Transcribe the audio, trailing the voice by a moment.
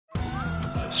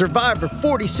Survivor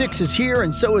 46 is here,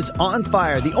 and so is On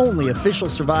Fire, the only official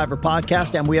Survivor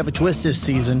podcast, and we have a twist this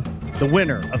season. The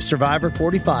winner of Survivor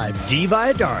 45, Dee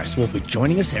Valladares, will be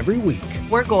joining us every week.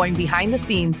 We're going behind the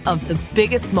scenes of the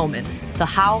biggest moments, the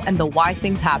how and the why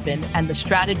things happen, and the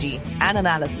strategy and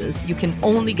analysis you can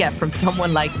only get from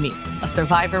someone like me, a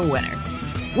Survivor winner.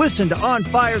 Listen to On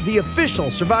Fire, the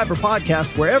official Survivor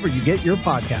podcast, wherever you get your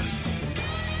podcast.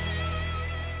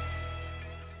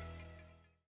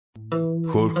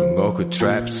 Хөрхөн охид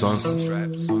trap сонсон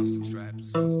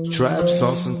trap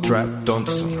сонсон trap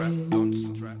донсон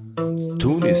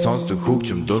түүний сонсдог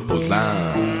хөгжим дур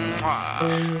булаан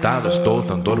дагаж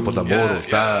дуулан дур булаа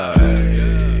мууруулаа.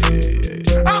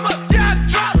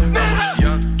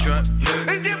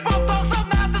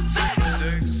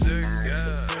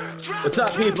 What's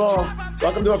up, people?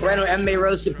 Welcome to a brand new MMA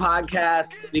Roasted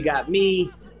podcast. We got me,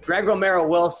 Greg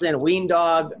Romero-Wilson, Ween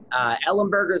Dog.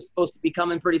 Ellenberger is supposed to be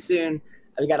coming pretty soon.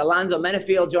 We got Alonzo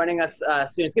Menifield joining us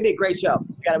soon. It's going to be a great show.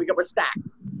 We're stacked.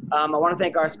 I want to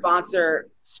thank our sponsor,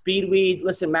 Speedweed.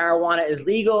 Listen, marijuana is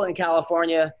legal in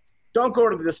California. Don't go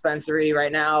to the dispensary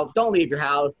right now. Don't leave your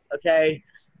house, okay?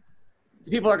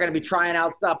 People are going to be trying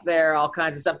out stuff there, all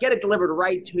kinds of stuff. Get it delivered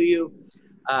right to you.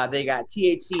 They got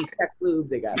THC, sex lube.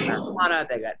 They got marijuana.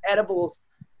 They got edibles.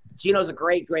 Gino's a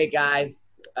great, great guy.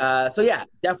 So, yeah,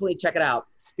 definitely check it out.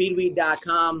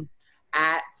 Speedweed.com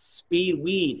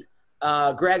 @Speedweed.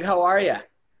 Greg, how are you?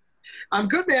 I'm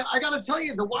good, man. I got to tell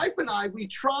you, the wife and I, we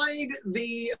tried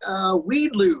the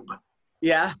weed lube.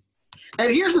 Yeah.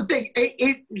 And here's the thing.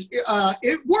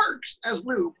 It works as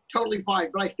lube, totally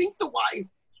fine. But I think the wife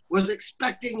was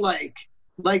expecting like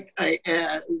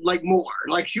more.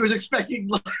 Like she was expecting,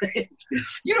 like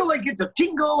it to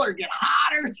tingle or get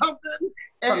hot or something.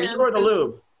 From you or the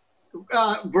lube?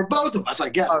 For both of us, I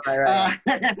guess. Oh, right.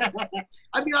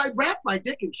 I mean, I wrapped my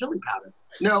dick in chili powder.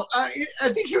 No, I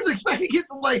think she was expecting it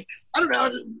to, like, I don't know,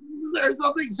 or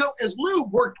something. So as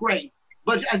lube worked great,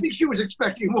 but I think she was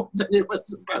expecting more than it was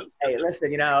supposed to. Hey,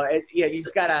 listen, you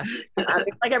just gotta.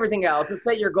 It's like everything else. Let's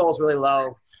set your goals really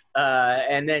low,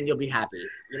 and then you'll be happy.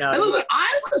 And listen,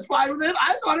 I was fine with it.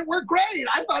 I thought it worked great.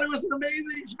 I thought it was an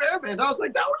amazing experiment. I was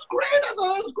like, that was great. I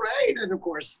thought it was great. And of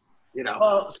course.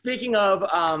 Well, speaking of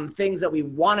things that we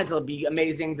wanted to be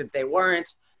amazing that they weren't.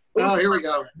 Oh, here we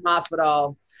go.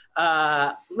 Hospital.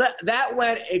 That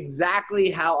went exactly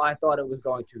how I thought it was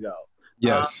going to go.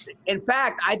 Yes. In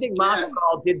fact, I think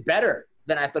Masvidal did better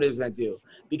than I thought he was going to do,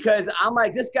 because I'm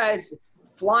like, this guy's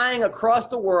flying across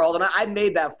the world, and I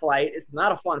made that flight. It's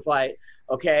not a fun flight,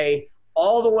 okay?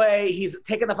 All the way, he's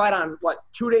taking the fight on,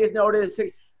 2 days' notice.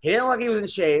 He didn't look like he was in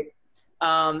shape.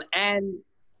 And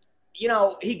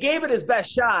he gave it his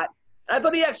best shot. And I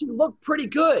thought he actually looked pretty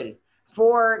good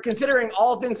for considering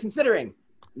all things considering.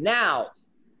 Now,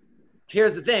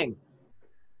 here's the thing.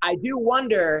 I do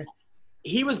wonder,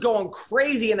 he was going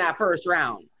crazy in that first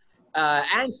round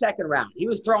and second round. He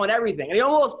was throwing everything. And he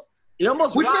almost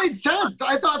Which made sense.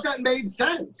 I thought that made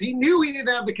sense. He knew he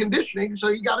didn't have the conditioning, so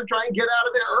you got to try and get out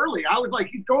of there early. I was like,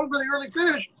 he's going for the early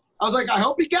finish. I was like, I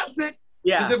hope he gets it.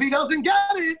 Yeah. Because if he doesn't get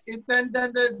it, then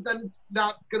it's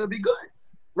not going to be good.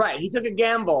 Right. He took a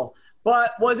gamble.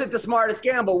 But was it the smartest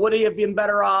gamble? Would he have been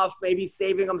better off maybe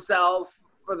saving himself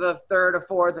for the third or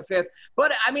fourth or fifth?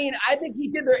 But, I mean, I think he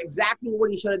did exactly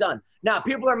what he should have done. Now,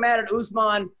 people are mad at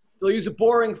Usman. They'll use a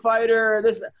boring fighter.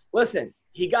 Listen,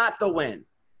 he got the win.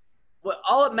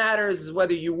 All it matters is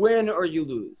whether you win or you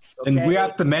lose. Okay? And we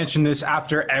have to mention this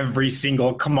after every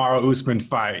single Kamaru-Usman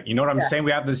fight. You know what I'm saying?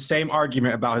 We have the same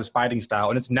argument about his fighting style,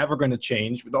 and it's never going to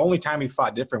change. The only time he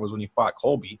fought different was when he fought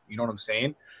Colby. You know what I'm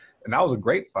saying? And that was a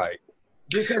great fight.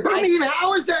 But I mean,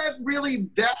 how is that really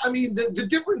that? I mean, the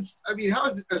difference, I mean, how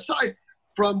is it, aside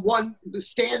from one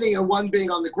standing and one being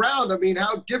on the ground, I mean,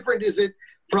 how different is it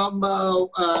from,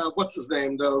 what's his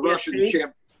name, the Russian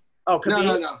champ? Oh,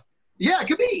 Khabib? No. Yeah,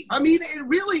 Khabib. I mean,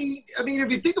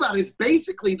 if you think about it, it's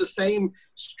basically the same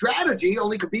strategy,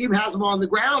 only Khabib has him on the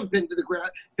ground, pinned to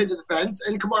the fence,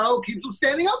 and Kamaru keeps him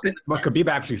standing up. But Khabib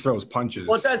actually throws punches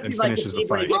and finishes the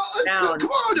fight. Well,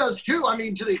 Kamaru does too. I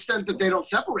mean, to the extent that they don't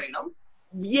separate them.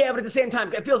 Yeah, but at the same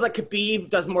time, it feels like Khabib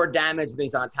does more damage when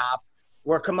he's on top,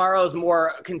 where Kamaru is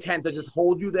more content to just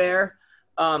hold you there.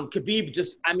 Khabib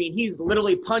he's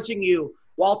literally punching you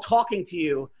while talking to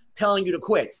you, telling you to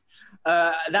quit.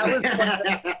 That was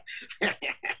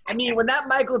I mean, when that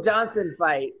Michael Johnson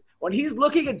fight, when he's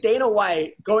looking at Dana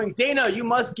White going, Dana, you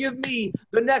must give me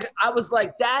the next, I was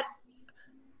like, that,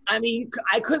 I mean,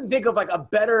 I couldn't think of like a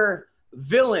better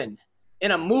villain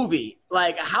in a movie.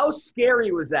 Like, how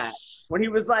scary was that? When he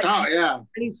was like, oh yeah, and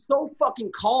he's so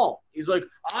fucking calm. He's like,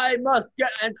 I must get,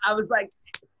 and I was like,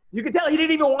 You could tell he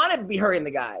didn't even want to be hurting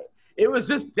the guy. It was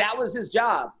just, that was his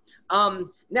job.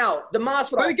 Now, the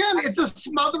Masvidal. But again, it's a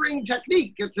smothering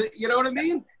technique. You know what I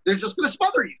mean? They're just going to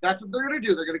smother you. That's what they're going to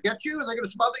do. They're going to get you, and they're going to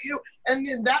smother you. And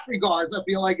in that regards, I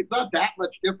feel like it's not that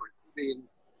much different. I mean,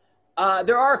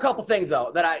 there are a couple things,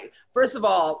 though, first of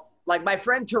all, like my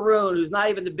friend Tarun, who's not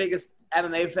even the biggest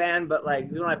MMA fan, but like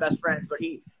he's one of my best friends, but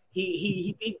he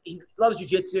loves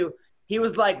jiu-jitsu. He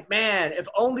was like, man, if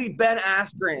only Ben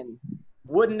Askren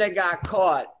wouldn't have got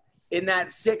caught in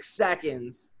that 6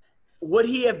 seconds, would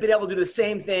he have been able to do the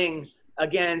same thing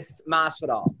against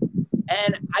Masvidal?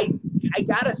 And I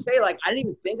gotta say, like, I didn't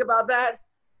even think about that,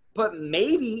 but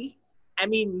maybe. I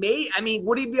mean,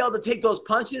 would he be able to take those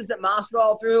punches that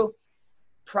Masvidal threw?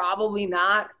 Probably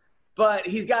not. But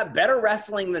he's got better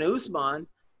wrestling than Usman,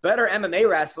 better MMA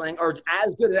wrestling, or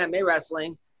as good as MMA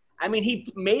wrestling. I mean,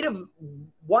 he may have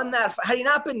won that. Had he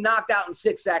not been knocked out in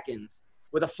 6 seconds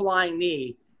with a flying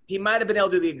knee, he might have been able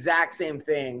to do the exact same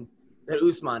thing that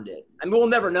Usman did. I mean, we'll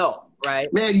never know,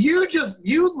 right? man, you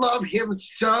love him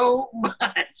so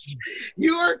much.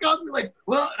 You are going to be like,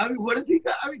 well, I mean, what if he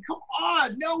got? I mean, come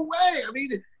on, no way. I mean,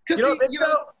 because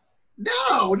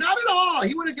no, not at all.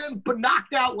 He would have gotten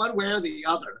knocked out one way or the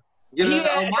other. You know,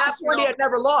 at that point, he had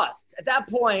never lost. At that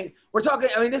point, we're talking.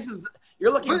 I mean,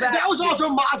 you're looking back. That was also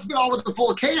Masvidal with the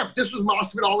full camp. This was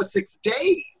Masvidal with 6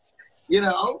 days. You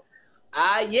know.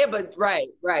 Yeah, but right.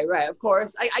 Of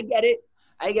course, I get it.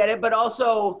 But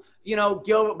also,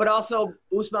 but also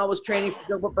Usman was training for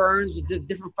Gilbert Burns, a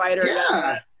different fighter.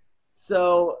 Yeah.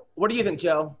 So, what do you think,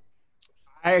 Joe?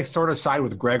 I sort of side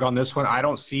with Greg on this one. I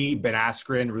don't see Ben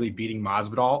Askren really beating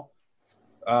Masvidal.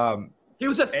 He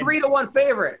was a 3-1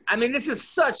 favorite. I mean, this is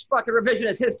such fucking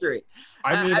revisionist history.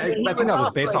 I mean, I think that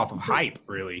was based off of hype,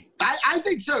 really. I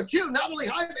think so, too. Not only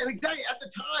hype, and exactly at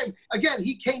the time, again,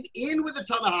 he came in with a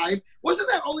ton of hype. Wasn't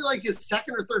that only like his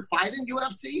second or third fight in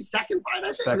UFC? Second fight, I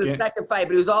think? Second. It was his second fight,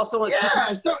 but he was also in He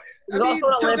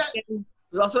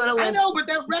was also an Olympian. I know, but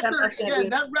that record, again,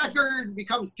 that record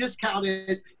becomes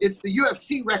discounted. It's the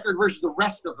UFC record versus the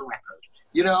rest of the record.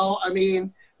 You know, I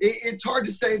mean, it's hard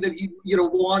to say that he,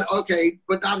 won, okay,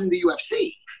 but not in the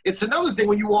UFC. It's another thing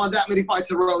when you won that many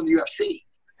fights in a row in the UFC.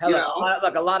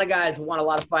 Look, a lot of guys won a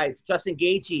lot of fights. Justin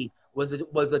Gaethje was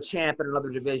a champ in another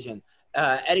division.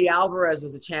 Eddie Alvarez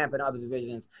was a champ in other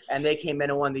divisions, and they came in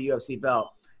and won the UFC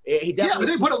belt. But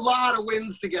they put a lot of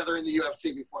wins together in the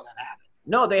UFC before that happened.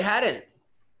 No, they hadn't.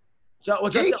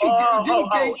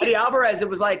 Eddie Alvarez, it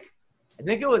was like, I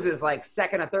think it was his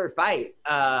second or third fight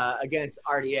against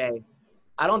RDA.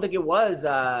 I don't think it was.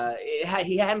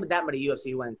 He hadn't that many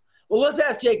UFC wins. Well, let's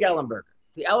ask Jake Ellenberger.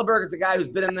 Ellenberger's a guy who's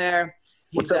been in there.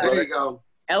 There you go.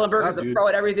 Ellenberger's a pro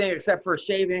at everything except for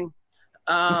shaving.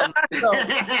 We're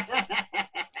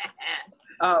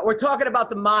talking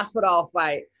about the Masvidal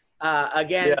fight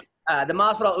against the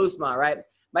Masvidal Usman, right?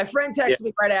 My friend texted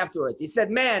me right afterwards. He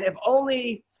said, man, if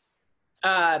only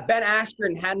Ben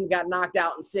Askren hadn't got knocked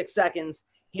out in 6 seconds,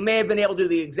 he may have been able to do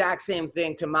the exact same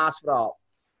thing to Masvidal.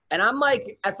 And I'm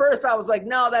like, at first I was like,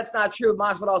 no, that's not true.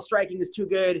 Masvidal's striking is too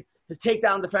good. His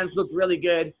takedown defense looked really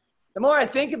good. The more I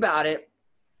think about it,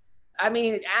 I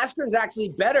mean, Askren's actually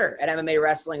better at MMA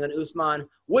wrestling than Usman.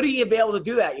 Would he be able to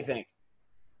do that, you think?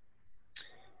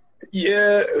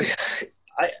 Yeah,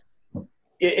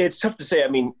 it's tough to say. I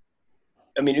mean,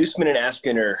 Usman and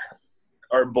Askren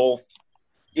are both,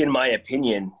 in my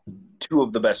opinion, two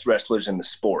of the best wrestlers in the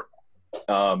sport.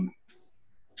 And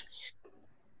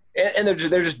they're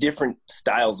just different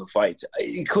styles of fights.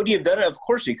 Could he have done it? Of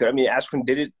course he could. I mean, Askren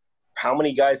did it. How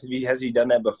many guys has he done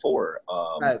that before?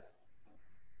 Right.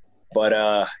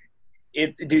 But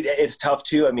it's tough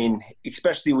too. I mean,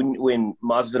 especially when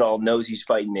Masvidal knows he's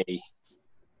fighting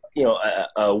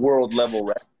a world level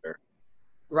wrestler,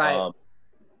 right?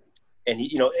 And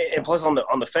he, and plus on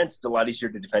the fence, it's a lot easier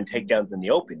to defend takedowns in the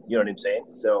open. You know what I'm saying?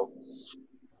 So,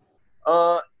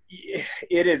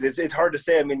 it is. It's hard to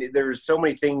say. I mean, there's so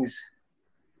many things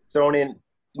thrown in.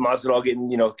 Masvidal getting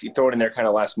thrown in there kind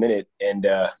of last minute, and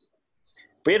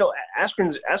but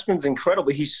Askren's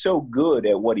incredible. He's so good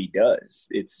at what he does.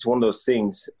 It's one of those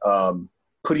things.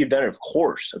 Could he have done it? Of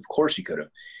course he could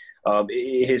have.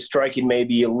 His striking may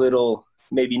be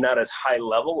maybe not as high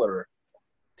level or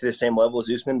to the same level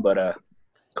as Usman, but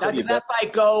did that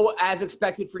fight go as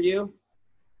expected for you?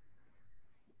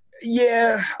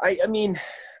 Yeah, I mean,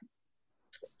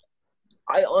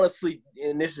 I honestly,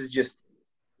 and this is just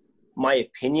my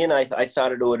opinion, I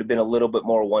thought it would have been a little bit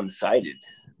more one-sided.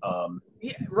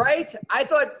 Yeah, right? I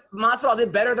thought Masvidal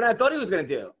did better than I thought he was going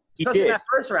to do, especially in that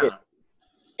first round.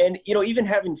 And, even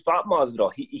having fought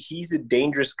Masvidal, he's a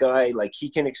dangerous guy. Like, he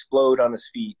can explode on his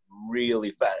feet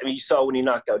really fast. I mean, you saw when he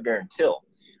knocked out Darren Till.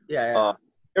 Yeah.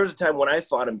 There was a time when I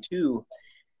fought him, too.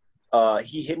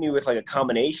 He hit me with, like, a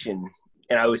combination,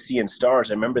 and I was seeing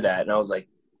stars. I remember that. And I was like,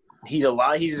 he's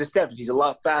deceptive. He's a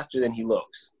lot faster than he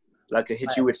looks. Like, I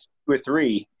hit you with 2 or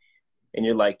 3, and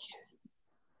you're like,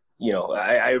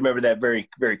 I remember that very,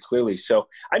 very clearly. So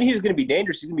I knew he was going to be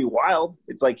dangerous. He's going to be wild.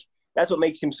 It's like, that's what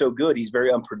makes him so good. He's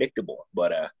very unpredictable.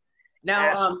 But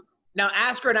now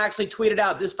Askren actually tweeted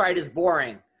out, "This fight is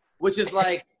boring," which is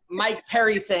like Mike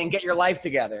Perry saying, "Get your life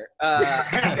together."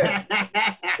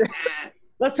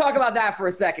 Let's talk about that for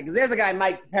a second, because there's a guy,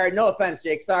 Mike Perry. No offense,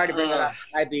 Jake. Sorry to bring that up.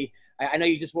 I know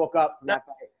you just woke up from that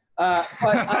fight.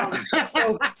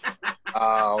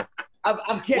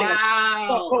 I'm kidding.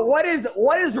 Wow. But what is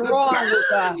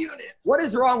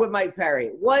wrong with Mike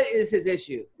Perry? What is his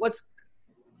issue?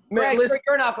 Greg,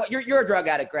 you're a drug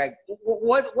addict, Greg.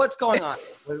 What's going on?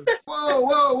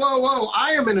 Whoa.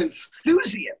 I am an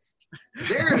enthusiast.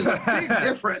 There's a big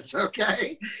difference,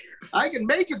 okay? I can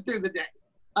make it through the day.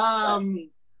 The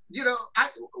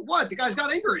guy's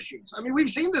got anger issues. I mean, we've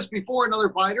seen this before in other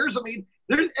fighters. I mean,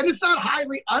 and it's not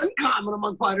highly uncommon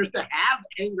among fighters to have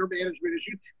anger management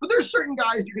issues, but there's certain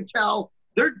guys you can tell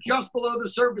they're just below the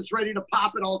surface, ready to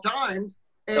pop at all times,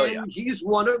 and he's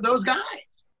one of those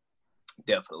guys.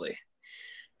 Definitely.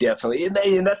 And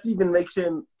that even makes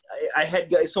him – I had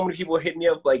guys – so many people hitting me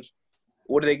up like,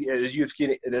 what are they – is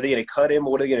UFC – are they going to cut him?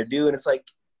 What are they going to do? And it's like,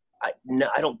 I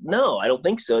don't know. I don't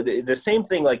think so. The same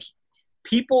thing, like,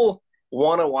 people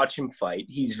want to watch him fight.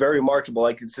 He's very marketable.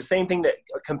 Like, it's the same thing that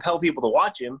compel people to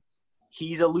watch him.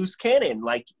 He's a loose cannon.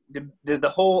 Like, the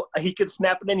whole – he could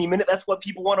snap at any minute. That's what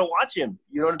people want to watch him.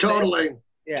 You know what I'm saying?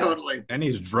 Yeah. Totally. And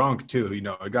he's drunk too. You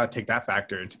got to take that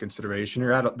factor into consideration.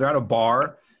 They're at a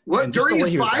bar. What, during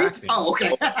his fight? Oh,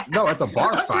 okay. No, at the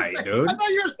bar fight, dude. I thought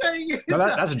you were saying no,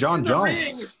 that's John Jones.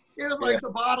 Ring. It was like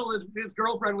the bottle his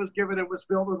girlfriend was giving him was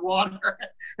filled with water.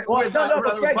 Well,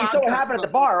 but Greg, you saw what happened at the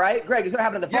bar, right? Greg, you saw what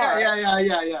happened at the bar.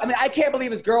 Yeah. I mean, I can't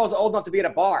believe his girl's old enough to be at a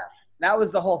bar. That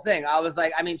was the whole thing. I was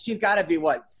like, I mean, she's got to be,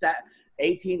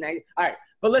 18, 19? All right.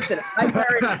 But listen,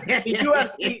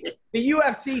 the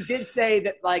UFC did say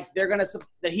that, like,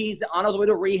 that he's on his way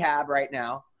to rehab right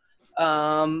now,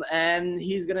 and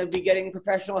he's gonna be getting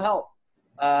professional help.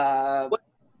 I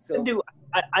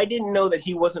didn't know that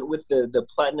he wasn't with the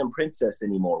Platinum Princess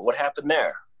anymore. What happened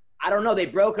there? I don't know. They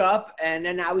broke up, and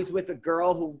then now he's with a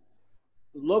girl who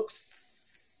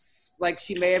looks like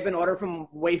she may have been ordered from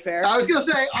Wayfair. I was gonna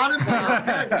say, honestly,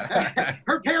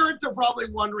 her parents are probably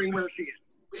wondering where she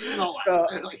is.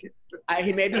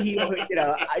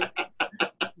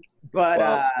 But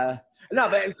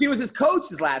she was his coach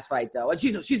his last fight, though, and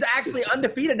she's actually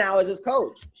undefeated now as his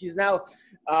coach. She's now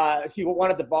she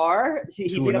won at the bar. He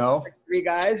beat up 3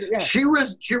 guys. Yeah. She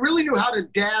really knew how to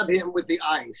dab him with the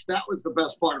ice. That was the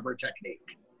best part of her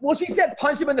technique. Well, she said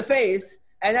punch him in the face,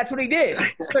 and that's what he did.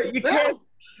 So you can't.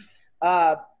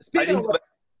 Speaking of which,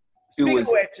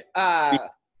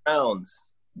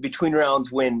 between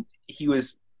rounds when he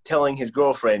was telling his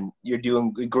girlfriend, "You're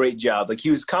doing a great job," like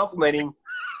he was complimenting.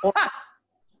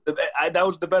 That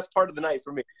was the best part of the night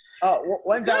for me. Oh,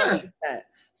 1,000%.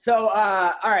 So,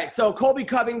 all right. So Colby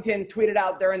Covington tweeted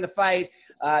out during the fight,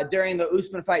 during the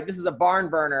Usman fight, "This is a barn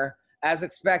burner, as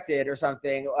expected," or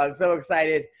something. I'm so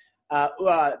excited.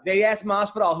 They asked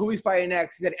Masvidal who he's fighting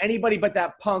next. He said, "Anybody but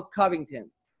that punk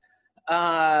Covington." He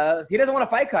doesn't want to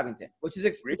fight Covington, which is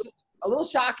a little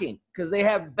shocking because they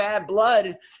have bad blood,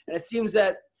 and it seems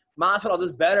that Masvidal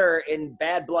does better in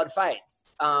bad blood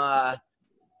fights.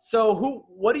 So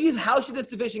how should this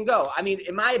division go? I mean,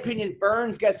 in my opinion,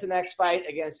 Burns gets the next fight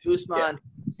against Usman. Yeah.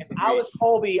 If I was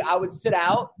Colby, I would sit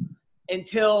out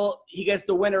until he gets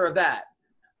the winner of that.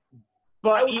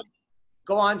 But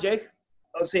go on, Jake.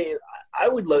 I'll say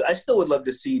I still would love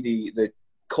to see the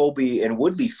Colby and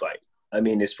Woodley fight. I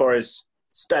mean, as far as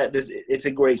it's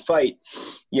a great fight.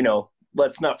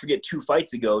 Let's not forget 2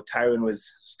 fights ago, Tyron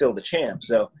was still the champ.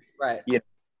 So right, he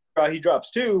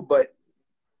drops 2,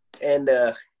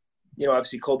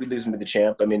 obviously Colby losing to the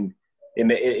champ. I mean,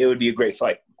 it would be a great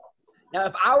fight. Now,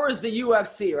 if I was the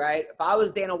UFC, right, if I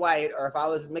was Dana White or if I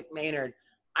was Mick Maynard,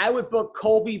 I would book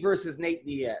Colby versus Nate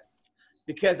Diaz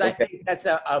because I think that's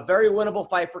a very winnable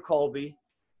fight for Colby.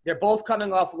 They're both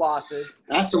coming off losses.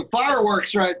 That's some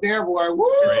fireworks right there, boy.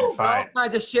 Woo! Great fight. All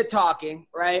kinds of shit talking,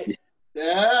 right?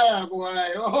 Yeah, boy.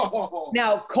 Oh.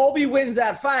 Now, Colby wins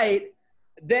that fight,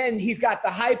 then he's got the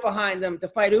hype behind him to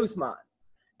fight Usman.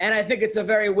 And I think it's a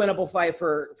very winnable fight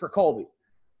for Colby.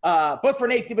 But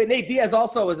Nate Diaz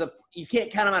also you can't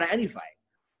count him out of any fight.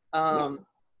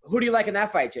 Who do you like in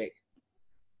that fight, Jake?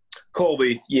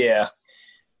 Colby, yeah.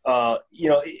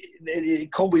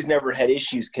 Colby's never had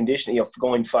issues conditioning,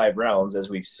 going 5 rounds as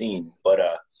we've seen.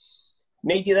 But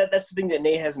Nate, that's the thing that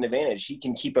Nate has an advantage. He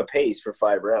can keep a pace for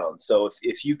 5 rounds. So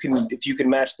if you can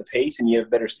match the pace and you have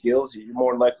better skills, you're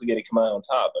more likely going to come out on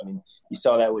top. I mean, you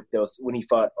saw that with those when he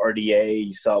fought RDA.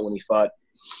 You saw it when he fought.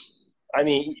 I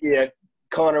mean, yeah,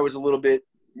 Connor was a little bit.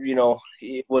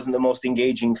 It wasn't the most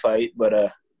engaging fight,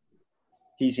 but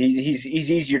he's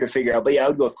easier to figure out. But yeah, I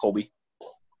would go with Colby.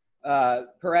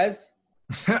 Perez?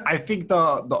 I think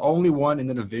the only one in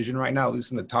the division right now, at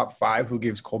least in the top 5, who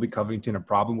gives Colby Covington a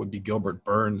problem would be Gilbert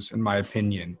Burns, in my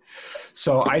opinion.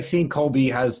 So I think Colby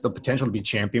has the potential to be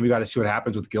champion. We got to see what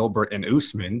happens with Gilbert and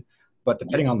Usman. But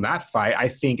depending on that fight, I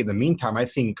think in the meantime, I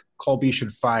think Colby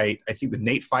should fight. I think the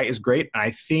Nate fight is great. And I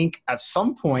think at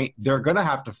some point they're going to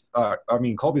have to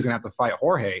Colby's going to have to fight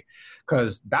Jorge,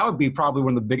 because that would be probably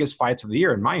one of the biggest fights of the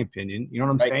year, in my opinion. You know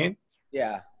what I'm saying?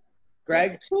 Yeah.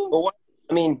 Greg? Well,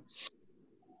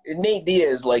 Nate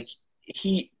Diaz,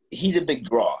 he's a big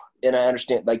draw. And I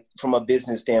understand, from a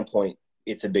business standpoint,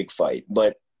 it's a big fight.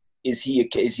 But is he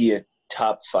a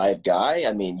top 5 guy?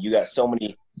 I mean, you got so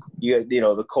many –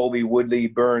 the Colby, Woodley,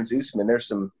 Burns, Usman. There's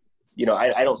some,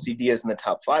 I don't see Diaz in the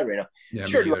top 5 right now. Yeah,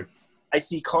 sure, I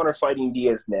see Connor fighting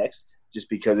Diaz next, just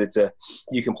because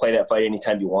you can play that fight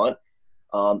anytime you want.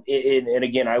 And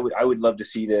again, I would love to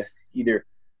see either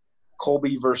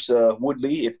Colby versus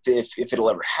Woodley if it'll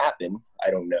ever happen.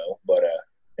 I don't know, but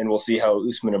and we'll see how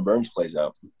Usman and Burns plays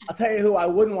out. I'll tell you who I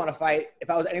wouldn't want to fight if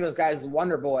I was any of those guys.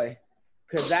 Wonder Boy.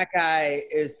 Because that guy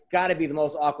is got to be the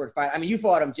most awkward fight. I mean, you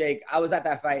fought him, Jake. I was at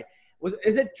that fight.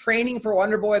 Is it training for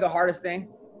Wonder Boy the hardest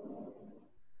thing?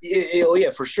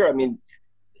 Yeah, for sure. I mean,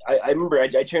 I remember I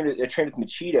trained with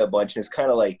Machida a bunch, and it's kind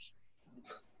of like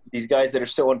these guys that are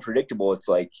so unpredictable. It's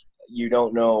like you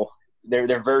don't know.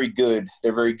 They're very good.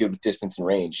 They're very good with distance and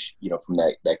range, from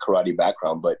that karate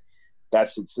background. But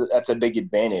that's a big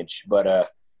advantage. But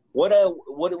what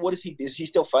is he? Is he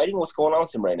still fighting? What's going on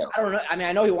with him right now? I don't know. I mean,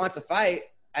 I know he wants to fight.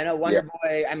 I know Wonder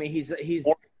Boy. I mean, he's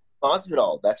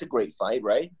Masvidal. That's a great fight,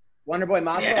 right? Wonder Boy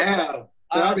Masvidal. Yeah,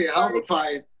 that'd be a hell of a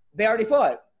fight. They already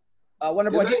fought.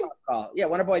 Wonder Boy beat Masvidal. Yeah,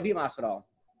 Wonder Boy beat Masvidal.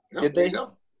 Did they?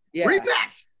 Yeah.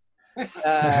 Rematch.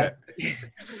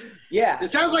 Yeah.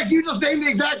 It sounds like you just named the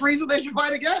exact reason they should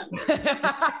fight again.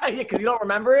 Yeah, because you don't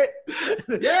remember it.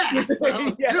 Yeah.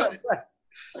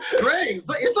 Great.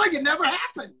 It's like it never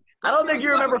happened. I don't think you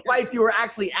remember fights you were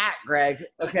actually at, Greg.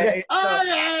 Okay.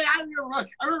 I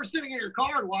remember sitting in your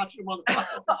car and watching them on the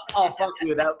phone. Oh, fuck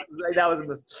you. That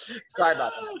was sorry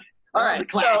about that. All right.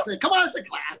 Classic. Come on, it's a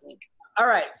classic. All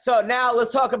right. So now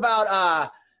let's talk about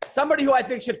somebody who I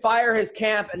think should fire his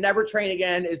camp and never train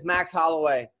again is Max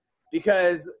Holloway.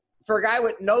 Because for a guy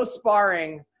with no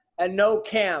sparring and no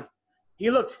camp,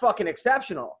 he looked fucking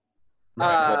exceptional.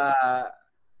 Right.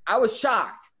 I was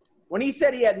shocked. When he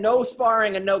said he had no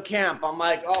sparring and no camp, I'm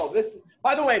like, oh, this –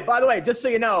 by the way, just so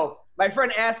you know, my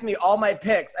friend asked me all my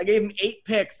picks. I gave him 8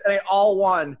 picks, and they all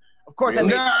won. Of course, I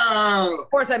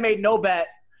made no bet.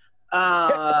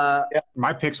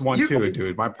 My picks won too,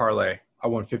 dude. My parlay. I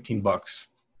won $15.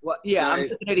 Well, yeah, nice. I'm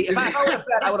just an idiot. If I would have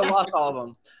bet, I would have lost all of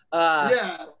them.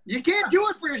 Yeah, you can't do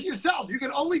it for yourself. You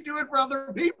can only do it for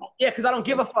other people. Yeah, because I don't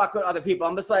give a fuck with other people.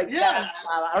 I'm just like,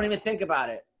 I don't even think about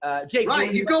it. Jake,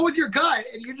 right? You go with your gut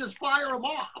and you just fire them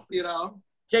off.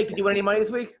 Jake, did you win any money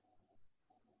this week?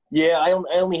 Yeah, I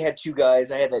only had 2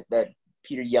 guys. I had that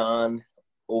Peter Yan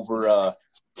over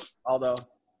Aldo,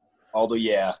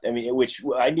 yeah. I mean, which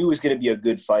I knew was going to be a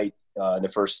good fight in the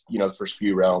first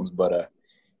few rounds, but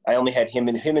I only had him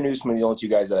and Usman, the only 2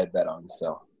 guys that I bet on.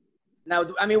 So now,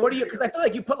 I mean, what do you? Because I feel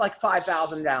like you put like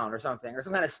 5,000 down or something, or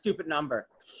some kind of stupid number.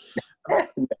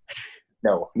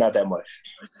 No, not that much.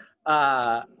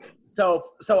 So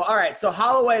all right. So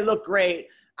Holloway looked great.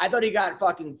 I thought he got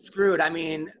fucking screwed. I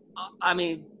mean,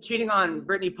 cheating on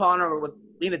Brittany Palmer with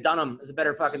Lena Dunham is a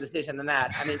better fucking decision than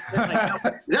that. I mean,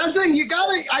 that's the thing.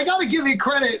 I gotta give you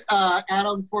credit,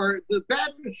 Adam, for the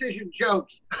bad decision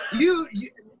jokes. You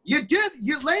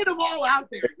laid them all out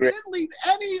there. You didn't leave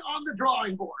any on the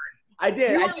drawing board. I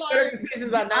did. I said better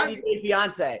decisions on 90 Day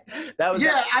Fiancé. That was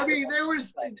I mean, there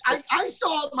was. I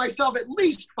saw myself at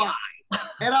least 5.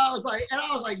 And I was like,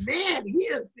 man,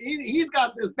 he's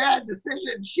got this bad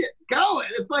decision shit going.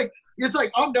 It's like,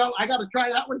 oh no, I got to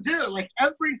try that one too. Like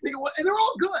every single one, and they're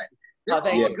all good. They're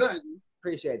all good.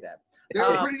 Appreciate that.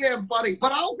 They're pretty damn funny.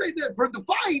 But I'll say that for the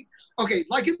fight, okay,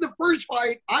 like in the first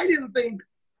fight, I didn't think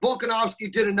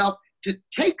Volkanovski did enough to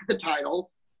take the title.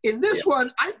 In this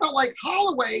one, I felt like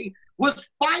Holloway was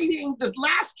fighting the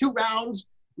last 2 rounds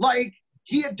like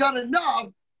he had done enough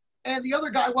and the other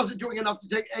guy wasn't doing enough to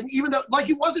take. And even though, like,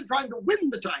 he wasn't trying to win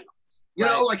the title, you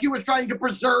know, like he was trying to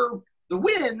preserve the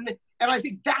win. And I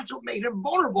think that's what made him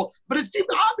vulnerable. But it seemed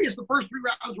obvious the first 3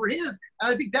 rounds were his,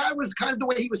 and I think that was kind of the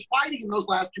way he was fighting in those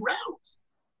last 2 rounds.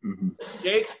 Mm-hmm.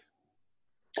 Jake?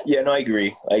 Yeah, no, I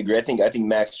agree. I think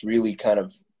Max really kind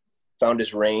of found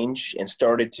his range and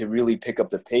started to really pick up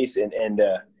the pace, and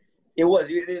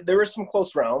there were some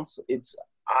close rounds.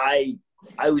 I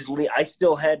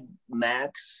still had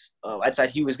Max. I thought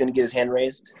he was going to get his hand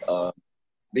raised.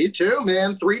 Me too,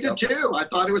 man. 3-2. I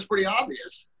thought it was pretty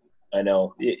obvious. I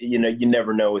know. You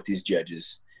never know with these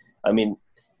judges. I mean,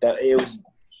 could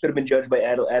have been judged by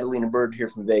Adelina Bird here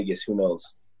from Vegas. Who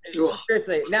knows?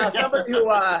 Seriously. Now, somebody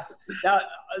who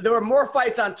there were more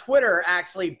fights on Twitter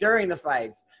actually during the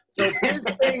fights. So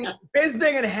Bisping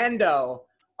and Hendo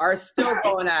are still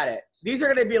going at it. These are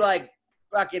going to be like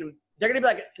fucking. They're going to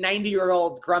be like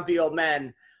 90-year-old grumpy old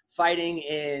men fighting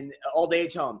in old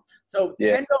age home. So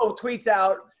Hendo tweets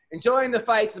out, enjoying the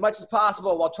fights as much as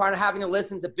possible while having to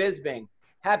listen to Bisping.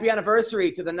 Happy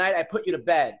anniversary to the night I put you to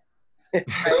bed.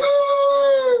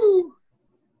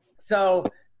 So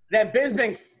then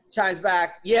Bisping chimes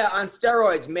back, yeah, on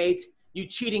steroids, mate. You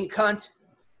cheating cunt.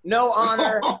 No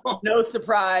honor, no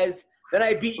surprise. Then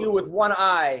I beat you with one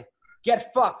eye.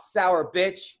 Get fucked, sour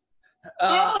bitch.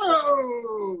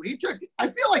 I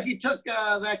feel like he took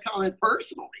that comment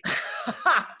personally.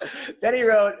 Then he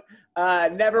wrote,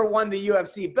 never won the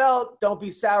UFC belt. Don't be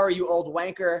sour, you old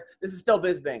wanker. This is still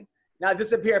Bisping. Now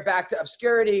disappear back to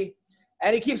obscurity.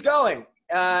 And he keeps going.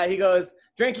 He goes,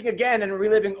 drinking again and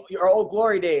reliving your old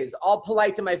glory days. All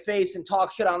polite to my face and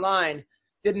talk shit online.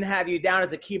 Didn't have you down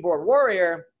as a keyboard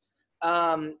warrior.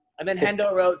 And then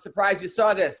Hendo wrote, surprised you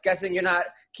saw this. Guessing you're not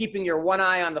keeping your one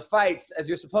eye on the fights as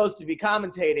you're supposed to be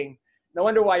commentating. No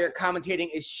wonder why your commentating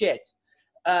is shit.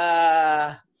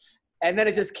 And then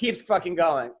it just keeps fucking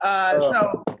going.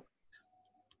 So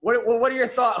what are your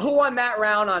thoughts? Who won that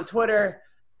round on Twitter?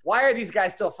 Why are these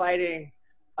guys still fighting?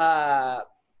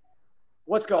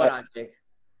 What's going on, Jake?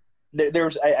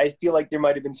 I feel like there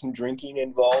might have been some drinking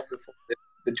involved before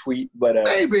the tweet, but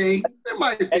maybe there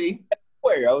might be.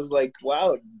 I was like,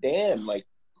 wow, Dan, like,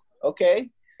 okay.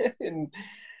 And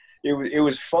it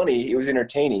was funny. It was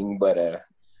entertaining, but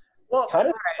kind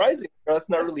of surprising. That's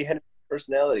not really Hendo's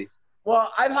personality.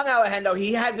 Well, I've hung out with Hendo.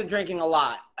 He has been drinking a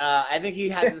lot. I think he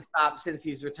hasn't stopped since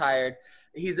he's retired.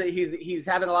 He's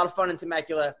having a lot of fun in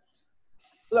Temecula.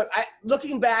 Look,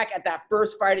 looking back at that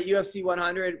first fight at UFC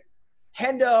 100,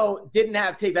 Hendo didn't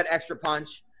have to take that extra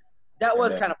punch. That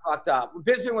was kind of fucked up.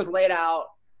 Bisping was laid out.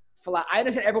 I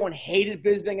understand everyone hated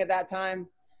Bisping at that time.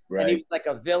 Right. And he was like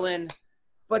a villain.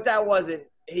 But that wasn't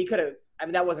 –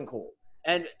 that wasn't cool.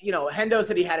 And, Hendo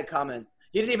said he had it coming.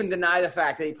 He didn't even deny the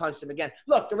fact that he punched him again.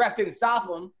 Look, the ref didn't stop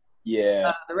him.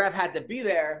 Yeah. The ref had to be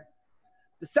there.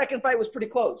 The second fight was pretty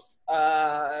close.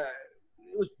 It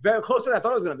was very closer than I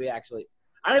thought it was going to be, actually.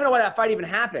 I don't even know why that fight even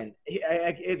happened.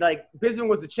 Bisping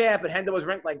was the champ, and Hendo was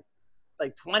ranked like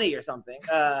 20 or something.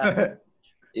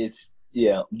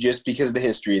 Just because of the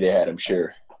history they had, I'm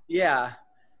sure. Yeah.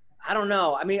 I don't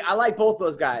know. I mean, I like both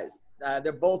those guys.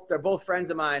 They're both friends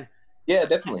of mine. Yeah,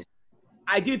 definitely.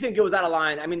 I do think it was out of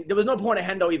line. I mean, there was no point of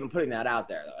Hendo even putting that out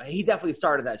there, though. He definitely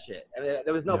started that shit. I mean,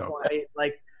 there was no point.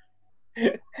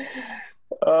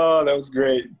 Oh, that was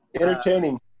great.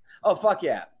 Entertaining. Oh, fuck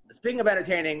yeah. Speaking of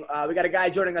entertaining, we got a guy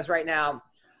joining us right now.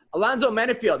 Alonzo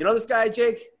Menifield. You know this guy,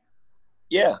 Jake?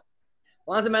 Yeah.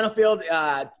 Alonzo Menifield,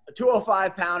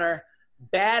 205-pounder,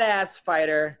 badass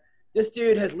fighter. This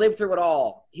dude has lived through it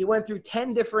all. He went through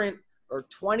 10 different or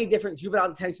 20 different juvenile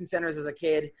detention centers as a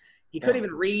kid. He couldn't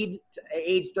even read at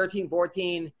age 13,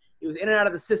 14. He was in and out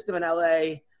of the system in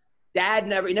L.A. He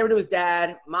never knew his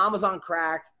dad. Mom was on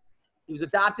crack. He was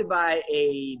adopted by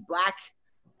a black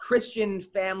Christian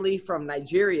family from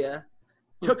Nigeria.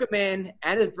 Took him in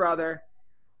and his brother,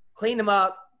 cleaned him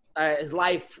up, his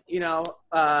life,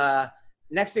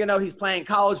 Next thing you know, he's playing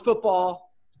college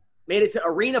football, made it to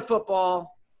arena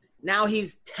football. Now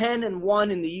he's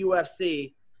 10-1 in the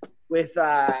UFC with,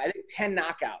 I think, 10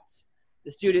 knockouts.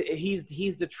 This dude,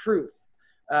 he's the truth.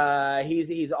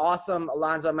 He's awesome,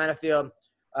 Alonzo Menifield.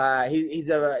 He's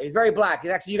very black.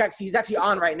 He's actually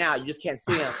on right now. You just can't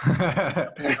see him.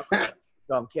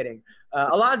 No, I'm kidding.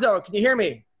 Alonzo, can you hear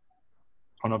me?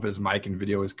 I don't know if his mic and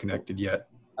video is connected yet.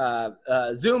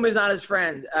 Zoom is not his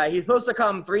friend. He was supposed to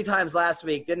come 3 times last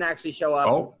week. Didn't actually show up.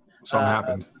 Oh, something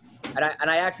happened. And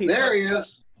I actually. There he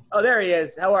is. Oh, there he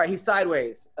is. How are you? He's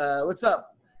sideways. What's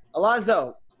up,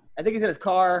 Alonzo? I think he's in his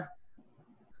car.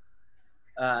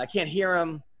 I can't hear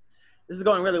him. This is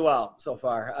going really well so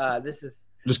far. This is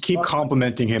Just keep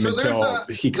complimenting him until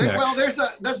he connects. Well,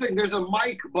 there's a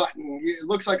mic button. It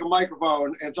looks like a microphone.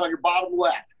 And it's on your bottom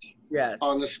left. Yes.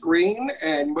 On the screen,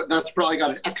 and that's probably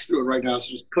got an X to it right now.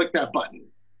 So just click that button.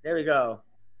 There we go.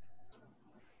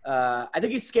 I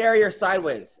think he's scarier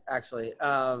sideways, actually.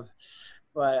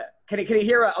 But can you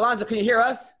hear Alonzo? Can you hear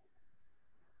us,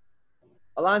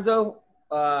 Alonzo?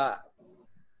 All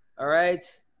right.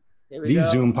 Here we These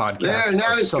go. Zoom podcasts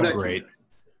are so great.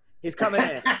 He's coming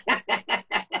in.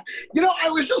 I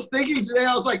was just thinking today,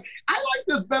 I was like, I like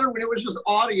this better when it was just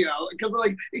audio, because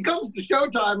like it comes to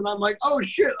showtime and I'm like, oh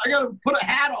shit, I gotta put a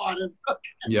hat on and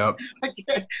yep.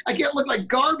 I can't look like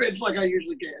garbage like I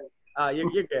usually can.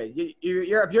 You're good.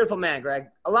 You're a beautiful man, Greg.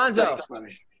 Alonzo. Thanks,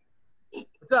 buddy.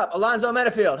 What's up? Alonzo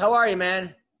Menifield. How are you,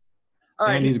 man? All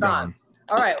right, and he's gone.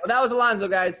 All right, well, that was Alonzo,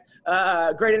 guys.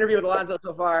 Great interview with Alonzo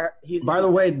so far. By the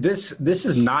way, this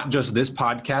is not just this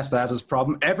podcast that has this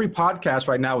problem. Every podcast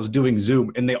right now is doing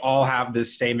Zoom, and they all have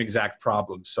this same exact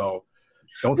problem. So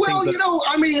don't think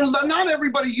that not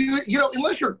everybody,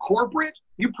 unless you're corporate,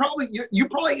 you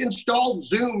probably installed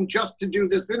Zoom just to do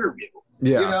this interview.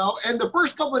 Yeah. And the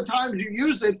first couple of times you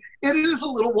use it, it is a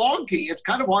little wonky. It's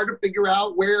kind of hard to figure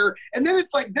out where, and then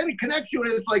it's like, then it connects you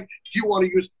and it's like, do you want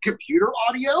to use computer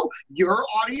audio, your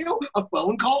audio, a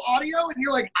phone call audio? And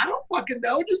you're like, I don't fucking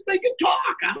know. Just make it talk.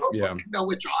 I don't fucking know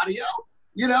which audio.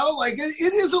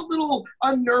 It is a little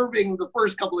unnerving the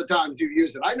first couple of times you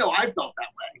use it. I know I felt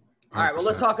that way. 100%. All right, well,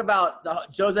 let's talk about the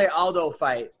Jose Aldo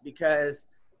fight, because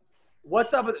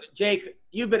what's up with Jake?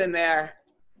 You've been in there.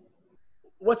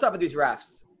 What's up with these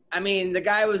refs? I mean, the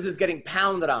guy was just getting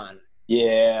pounded on.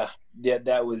 Yeah,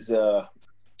 that was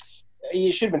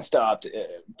he should have been stopped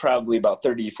probably about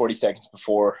 30, 40 seconds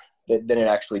before than it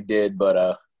actually did.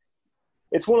 But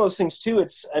it's one of those things too.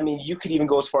 You could even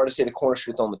go as far to say the corner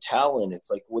should have thrown the towel in. It's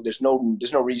like, well, there's no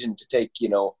reason to take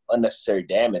unnecessary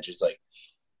damage. It's like,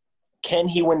 can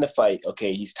he win the fight?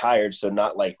 Okay, he's tired, so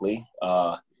not likely.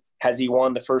 Has he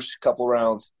won the first couple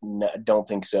rounds? No, don't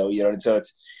think so. And so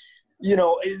it's.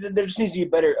 There just needs to be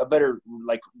a better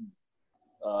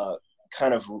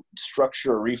kind of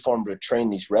structure or reform to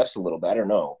train these refs a little bit. I don't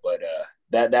know, but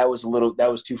that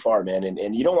was too far, man.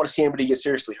 And you don't want to see anybody get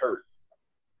seriously hurt.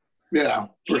 Yeah,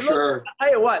 for sure. I'll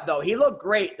tell you what, though, he looked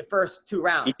great the first 2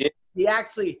 rounds. He did. He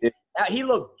actually, he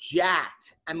looked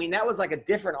jacked. I mean, that was like a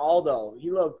different Aldo. He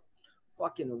looked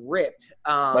fucking ripped.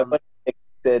 My buddy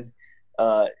said,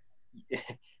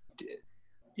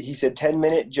 he said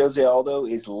 10-minute Jose Aldo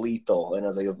is lethal, and I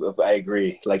was like, I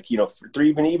agree. Like, three rounds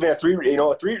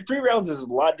is a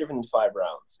lot different than 5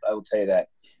 rounds. I will tell you that,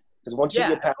 because once you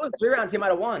get past 3 rounds, he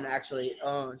might have won. Actually,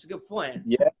 it's a good point.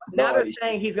 Yeah. Now they're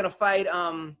saying he's gonna fight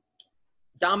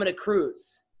Dominic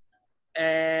Cruz,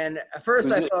 and at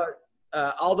first I thought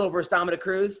Aldo versus Dominic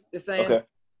Cruz. They're saying. Okay.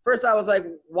 First I was like,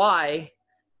 why?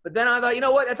 But then I thought, you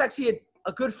know what? That's actually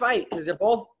a good fight, because they're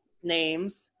both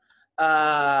names.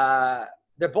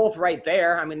 They're both right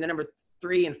there. I mean, they're number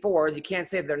 3 and 4. You can't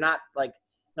say they're not like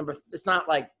it's not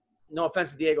like, no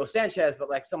offense to Diego Sanchez, but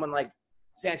like someone like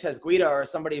Sanchez Guida or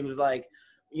somebody who's like,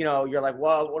 you're like,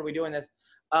 well, what are we doing this?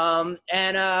 And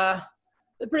a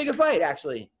pretty good fight,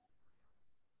 actually.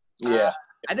 Yeah.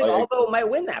 I think Aldo might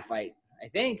win that fight. I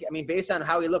think. I mean, based on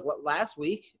how he looked last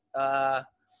week, I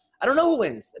don't know who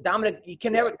wins. Dominic,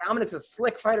 Dominic's a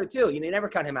slick fighter too. You never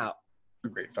count him out. A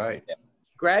great fight. Yeah.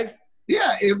 Greg?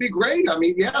 Yeah, it would be great. I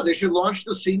mean, they should launch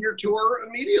the senior tour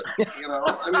immediately.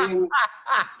 I mean,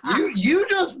 you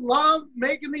just love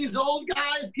making these old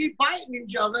guys keep fighting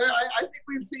each other. I think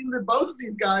we've seen that both of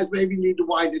these guys maybe need to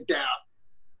wind it down.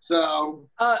 So,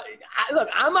 look,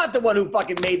 I'm not the one who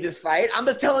fucking made this fight. I'm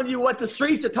just telling you what the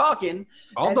streets are talking.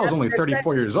 Aldo's only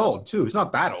 34 years old, too. He's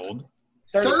not that old.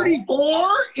 34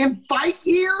 in fight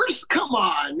years? Come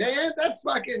on, man. That's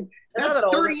 38.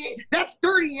 That's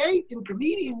 38 in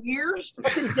comedian years.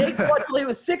 Fucking Jake fought till he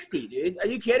was 60, dude. Are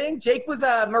you kidding? Jake was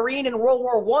a Marine in World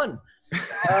War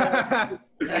I.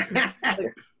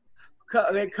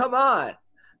 Come on.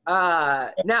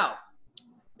 Now,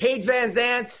 Paige Van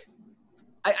Zandt,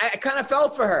 I kind of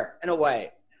felt for her in a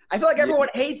way. I feel like everyone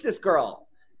hates this girl.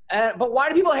 But why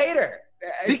do people hate her?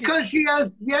 Because she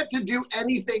has yet to do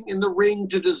anything in the ring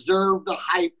to deserve the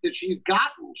hype that she's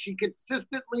gotten. She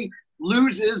consistently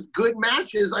loses good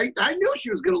matches. I knew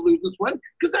she was going to lose this one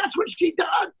because that's what she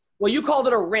does. Well, you called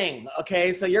it a ring,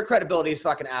 okay? So your credibility is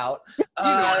fucking out. You know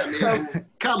what I mean?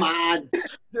 Come on.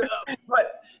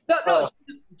 But no,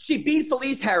 she beat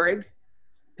Felice Herrig.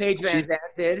 Paige Van Zandt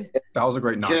did. That was a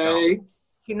great knockout. Okay.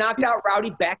 She knocked out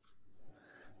Rowdy Beck.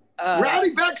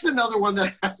 Rowdy Beck's another one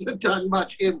that hasn't done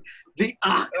much in the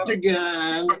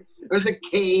octagon. or the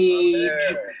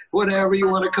cage, whatever you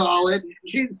want to call it.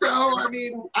 I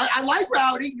mean, I like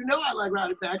Rowdy. You know I like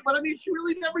Rowdy back, but I mean, she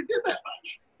really never did that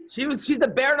much. She's the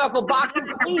bare knuckle boxing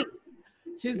queen.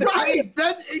 She's the right.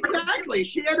 That's exactly.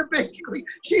 She had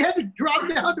to drop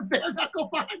down to bare knuckle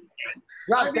boxing.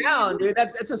 Drop down, dude.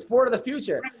 That's a sport of the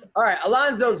future. All right,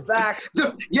 Alonzo's back.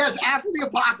 Yes, after the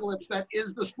apocalypse, that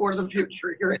is the sport of the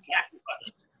future. You're exactly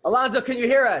right. Alonzo, can you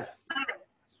hear us?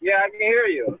 Yeah, I can hear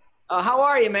you. How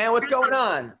are you, man? What's going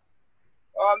on?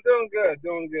 Oh, I'm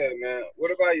doing good, man.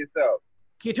 What about yourself?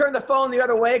 Can you turn the phone the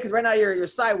other way? Because right now you're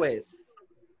sideways.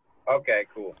 Okay,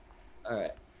 cool. All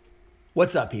right.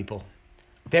 What's up, people?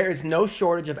 There is no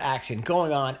shortage of action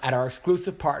going on at our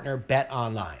exclusive partner, Bet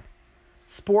Online.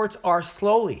 Sports are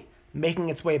slowly making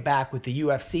its way back with the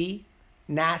UFC,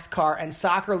 NASCAR, and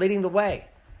soccer leading the way.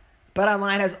 Bet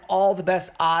Online has all the best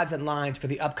odds and lines for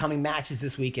the upcoming matches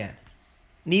this weekend.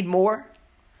 Need more?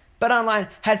 Bet Online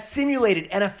has simulated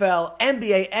NFL,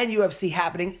 NBA, and UFC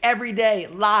happening every day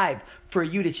live for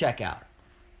you to check out.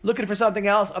 Looking for something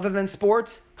else other than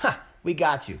sports? We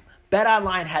got you. Bet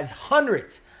Online has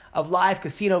hundreds of live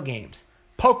casino games,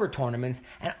 poker tournaments,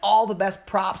 and all the best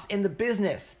props in the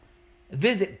business.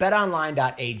 Visit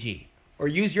betonline.ag or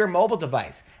use your mobile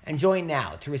device and join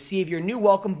now to receive your new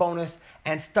welcome bonus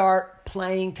and start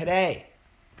playing today.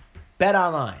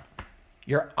 BetOnline,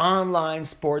 your online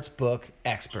sportsbook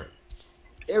expert.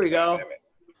 There we go.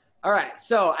 All right,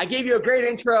 so I gave you a great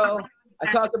intro. I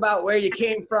talked about where you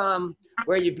came from,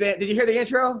 where you've been. Did you hear the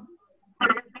intro?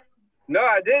 No,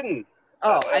 I didn't.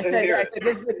 Oh, I said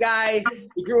this is a guy,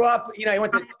 he grew up, he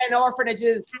went to 10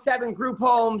 orphanages, 7 group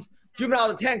homes, juvenile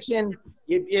detention.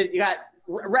 You got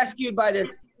rescued by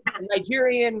this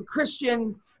Nigerian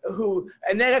Christian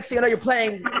and then next thing you know, you're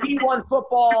playing D1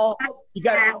 football, you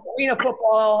got arena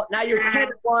football, now you're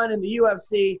 10-1 in the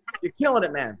UFC. You're killing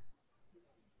it, man.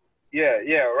 Yeah,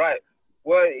 right.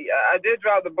 Well, I did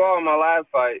drop the ball in my last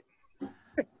fight.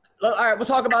 All right, we'll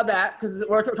talk about that because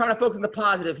we're trying to focus on the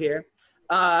positive here.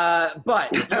 But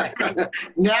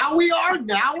now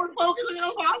we're focusing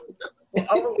on positive.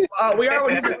 We are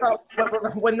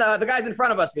when the guys in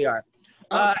front of us. We are.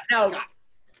 Now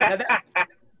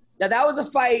that was a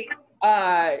fight.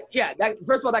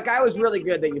 First of all, that guy was really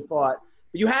good that you fought.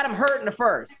 But you had him hurt in the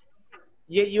first.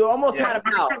 You almost had him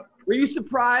out. Were you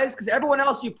surprised? Because everyone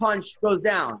else you punch goes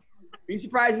down. Were you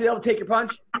surprised he was able to take your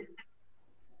punch?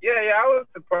 Yeah, I was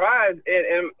surprised,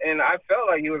 and I felt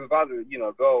like he was about to,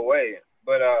 go away.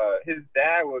 But his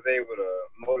dad was able to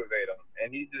motivate him,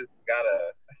 and he just got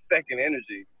a second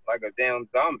energy, like a damn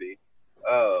zombie.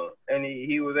 And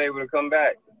he was able to come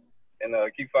back and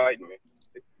keep fighting me.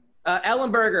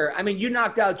 Ellenberger, I mean, you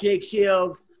knocked out Jake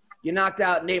Shields. You knocked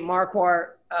out Nate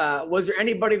Marquardt. Was there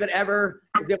anybody that ever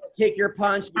was able to take your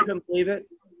punch? You couldn't believe it?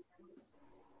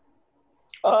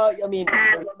 I mean,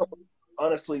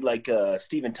 honestly, like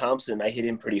Stephen Thompson, I hit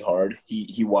him pretty hard.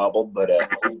 He wobbled, but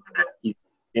he's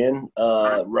in.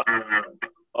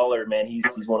 Waller, man, he's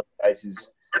one of the guys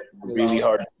who's really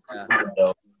hard.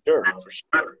 So, for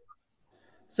sure.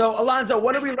 So, Alonzo,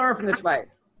 what did we learn from this fight?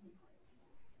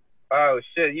 Oh,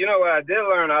 shit. You know what I did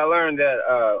learn? I learned that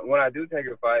when I do take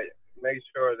a fight, make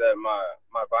sure that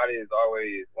my body is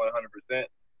always 100%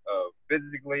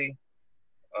 physically.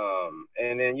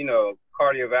 And then,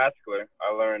 cardiovascular.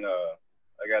 I learned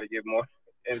I got to get more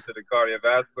into the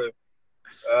cardiovascular.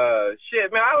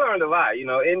 Shit, man, I learned a lot.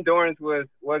 Endurance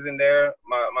wasn't there.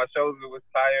 My shoulder was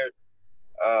tired.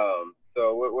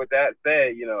 So with that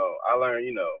said, I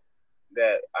learned,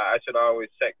 that I should always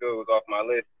check those off my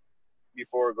list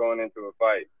before going into a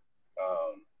fight.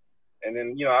 And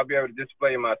then, I'll be able to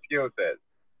display my skill sets.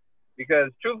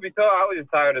 Because truth be told, I was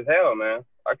just tired as hell, man.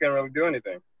 I couldn't really do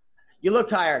anything. You look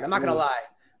tired. I'm not gonna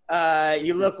lie.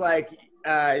 You look like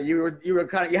you were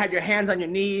kind of, you had your hands on your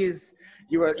knees.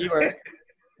 You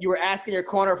were asking your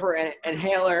corner for an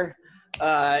inhaler.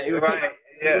 It would right.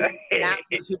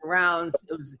 take 2 rounds.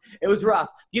 It was rough.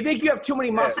 Do you think you have too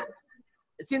many muscles?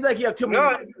 It seems like you have too many.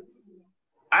 No,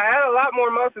 I had a lot more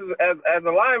muscles as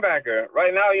a linebacker.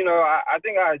 Right now, I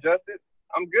think I adjusted.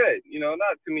 I'm good.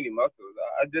 Not too many muscles.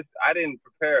 I didn't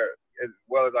prepare as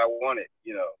well as I wanted.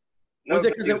 Was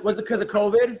it because of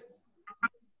COVID?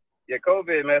 Yeah,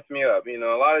 COVID messed me up. A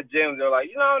lot of gyms are like,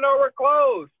 no, we're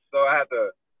closed. So I had to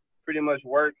pretty much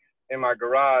work in my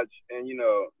garage. And,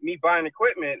 me buying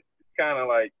equipment kind of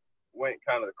like went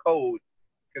kind of cold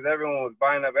because everyone was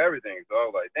buying up everything. So I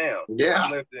was like, damn.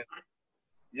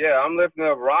 Yeah. I'm lifting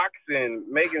up rocks and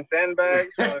making sandbags.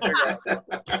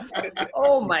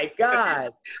 Oh, my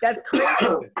God. That's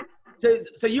crazy.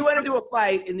 So you went into a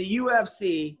fight in the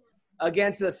UFC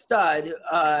against a stud,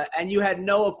 and you had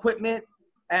no equipment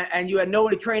and you had no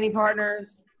training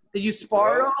partners. Did you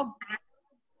spar at all?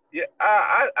 Yeah,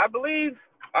 I believe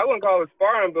I wouldn't call it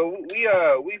sparring, but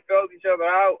we felt each other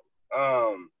out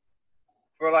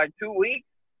for like 2 weeks.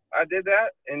 I did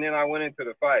that, and then I went into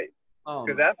the fight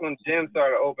because that's when gyms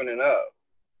started opening up.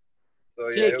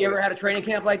 So Jake, you ever had a training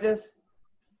camp like this?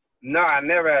 No, I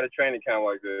never had a training camp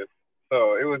like this.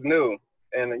 So it was new,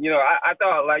 and I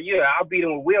thought like I'll beat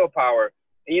him with willpower.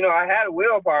 And, I had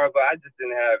willpower, but I just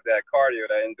didn't have that cardio,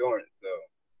 that endurance. So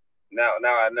now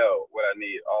I know what I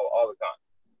need all the time.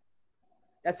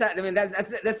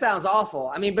 That sounds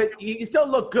awful. I mean, but you still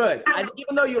look good.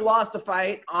 Even though you lost the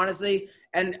fight, honestly,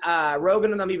 and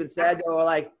Rogan and them even said, they were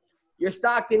like, your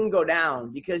stock didn't go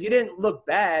down because you didn't look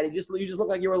bad. You just looked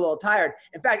like you were a little tired.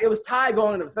 In fact, it was tied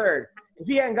going into the third. If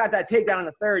he hadn't got that takedown in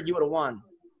the third, you would have won.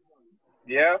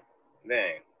 Yeah,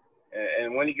 dang.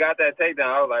 And when he got that takedown,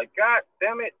 I was like, God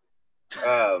damn it.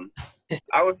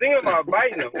 I was thinking about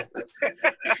biting him.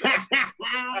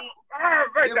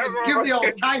 Give the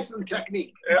old Tyson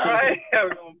technique. I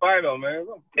was gonna bite him, man.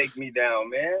 Don't take me down,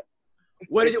 man.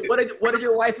 What did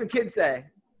your wife and kids say?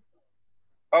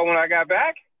 Oh, when I got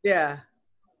back? Yeah.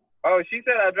 Oh, she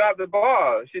said I dropped the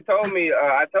ball. She told me,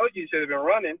 I told you should have been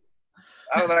running.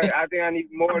 I was like, I think I need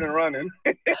more than running.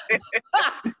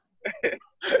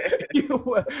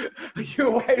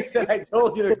 Your wife said I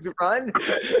told you to run?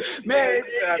 Man,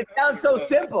 it sounds so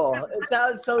simple. It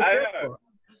sounds so simple.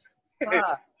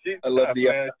 I love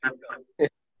the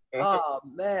Oh,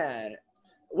 man.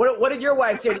 What did your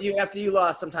wife say to you after you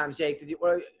lost sometimes, Jake?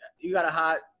 You got a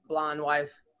hot, blonde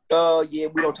wife? Oh, yeah,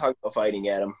 we don't talk about fighting,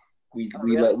 Adam.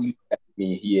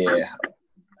 Yeah.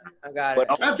 I got it.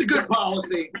 That's a good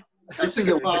policy. That's a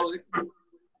good policy.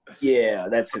 Yeah,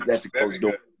 that's a closed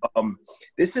door.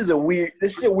 This is a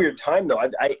weird time though.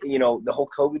 I the whole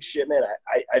COVID shit, man.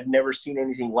 I've never seen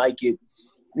anything like it.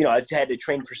 I've had to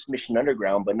train for Submission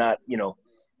Underground, but not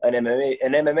an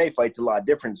MMA fight's a lot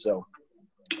different. So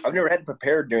I've never had to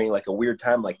prepare during like a weird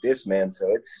time like this, man.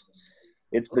 So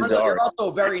it's bizarre. You're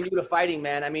also very new to fighting,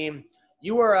 man. I mean,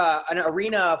 you were an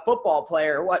arena football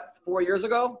player. What, 4 years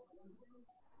ago?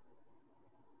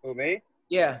 Who, me?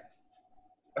 Yeah.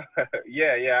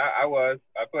 Yeah, I was.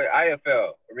 I played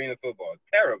IFL, arena football.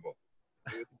 Terrible.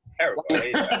 It was terrible. I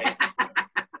hate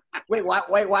it. Wait,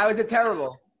 why was it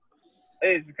terrible?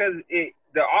 It's because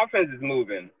the offense is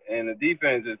moving and the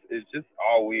defense is just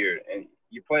all weird. And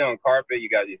you play on carpet, you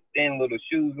got these thin little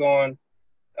shoes on.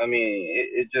 I mean,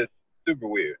 it's just super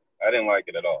weird. I didn't like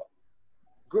it at all.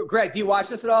 Greg, do you watch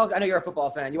this at all? I know you're a football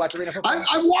fan. You watch arena football?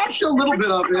 I watched a little bit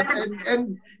of it,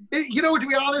 and to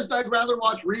be honest, I'd rather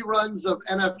watch reruns of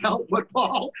NFL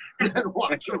football than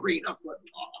watch arena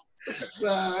football.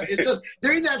 It's just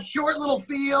they're in that short little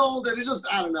field, and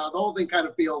I don't know. The whole thing kind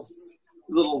of feels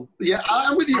a little. Yeah,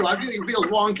 I'm with you. I think it feels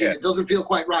wonky. Yeah. It doesn't feel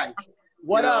quite right.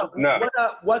 What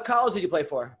college did you play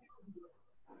for?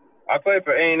 I played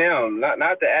for A&M,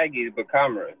 not the Aggies, but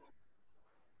Commerce.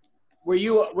 Were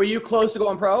you close to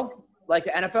going pro, like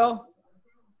the NFL?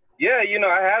 Yeah,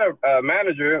 I had a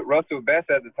manager, Russell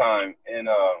Best, at the time, and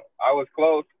I was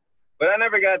close, but I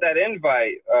never got that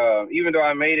invite. Even though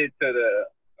I made it to the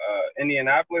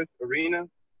Indianapolis arena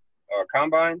or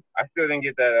combine, I still didn't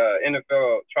get that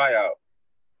NFL tryout.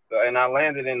 So, and I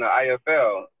landed in the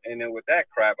IFL, and then with that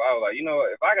crap, I was like,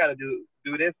 if I got to do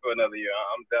this for another year,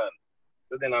 I'm done.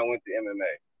 So then I went to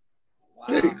MMA. Wow.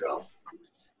 There you go.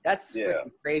 That's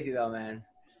crazy though, man.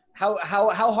 How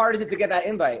hard is it to get that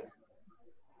invite?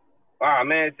 Wow,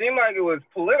 man, it seemed like it was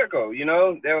political, They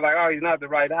were like, oh, he's not the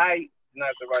right height, he's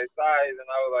not the right size. And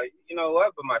I was like, you know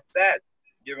what? But my stats,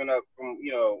 giving up from,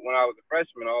 when I was a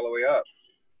freshman all the way up,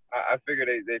 I figured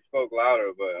they spoke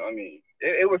louder. But, I mean,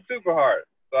 it was super hard.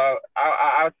 So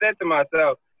I said to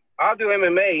myself, I'll do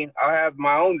MMA. I'll have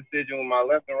my own decision with my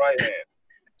left and right hand.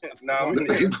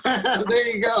 There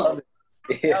you go.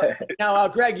 Yeah. Now,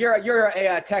 Greg, you're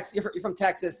from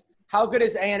Texas. How good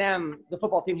is A&M, the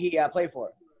football team he played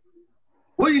for?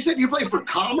 Well, you said you played for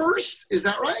Commerce. Is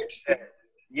that right?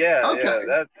 Yeah. Okay.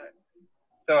 Yeah,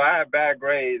 so I had bad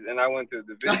grades, and I went to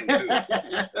Division II.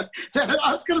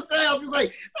 I was going to say,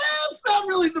 it's not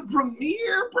really the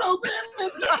premier program.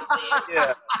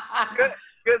 Yeah.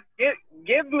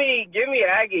 Give me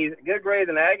Aggies, good grades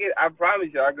in Aggies. I promise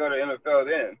you I'll go to NFL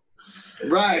then.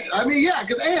 Right. I mean, yeah,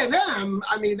 because A&M,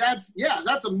 I mean, that's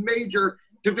a major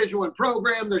Division I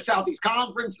program. They're Southeast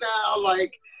Conference now.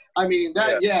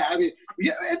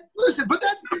 Listen, but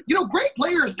great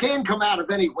players can come out of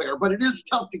anywhere, but it is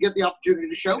tough to get the opportunity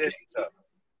to showcase.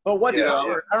 But what's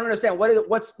Commerce? I don't understand.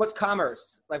 What's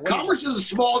Commerce? Commerce is a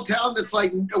small town that's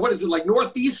like, what is it, like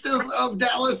northeast of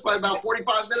Dallas by about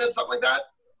 45 minutes, something like that?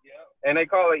 and they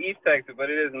call it East Texas, but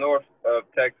it is north of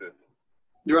Texas.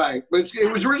 Right.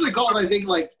 It was originally called, I think,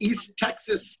 like East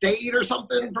Texas State or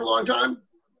something for a long time.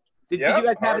 Did you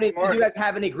guys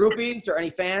have any groupies or any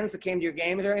fans that came to your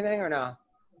games or anything, or no?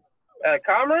 At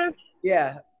Commerce?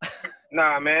 Yeah.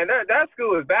 Nah, man, that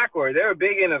school is backward. They were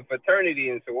big into fraternity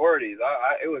and sororities.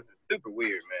 It was super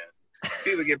weird, man.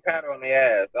 People get patted on the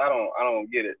ass. I don't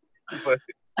get it. But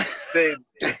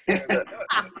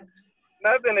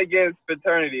nothing against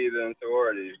fraternities and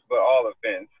sororities, but all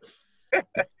offense.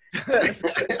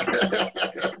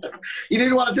 You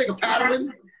didn't want to take a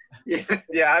paddling?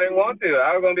 Yeah, I didn't want to.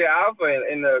 I was going to be an alpha,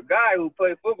 and the guy who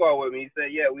played football with me, he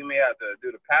said, yeah, we may have to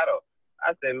do the paddle.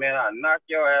 I said, man, I'll knock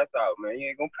your ass out, man. You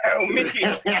ain't going to paddle me.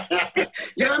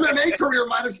 Your MMA career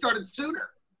might have started sooner.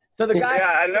 So the guy, yeah,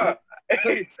 I know.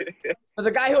 so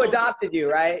the guy who adopted you,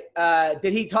 right?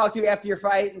 Did he talk to you after your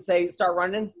fight and say, start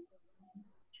running?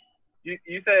 You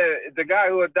said the guy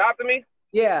who adopted me?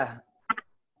 Yeah.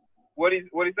 What'd he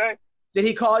say? Did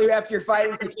he call you after your fight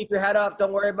and say, keep your head up,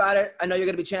 don't worry about it? I know you're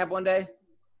going to be champ one day.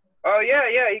 Oh,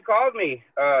 yeah, he called me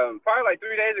probably like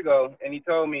 3 days ago, and he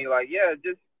told me, like, yeah,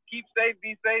 just keep safe,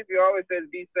 be safe. He always says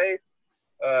be safe.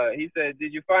 He said,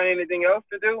 did you find anything else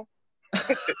to do?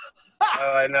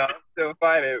 No, I'm still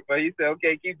fighting. But he said,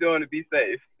 okay, keep doing it, be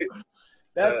safe.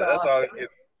 That's awesome. all.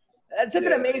 That's such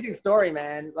an amazing story,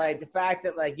 man. Like, the fact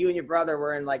that, like, you and your brother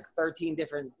were in, like, 13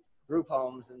 different group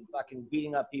homes and fucking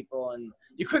beating up people, and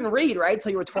you couldn't read, right,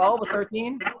 till you were 12 or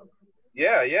 13?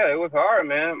 Yeah, it was hard,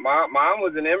 man. My mom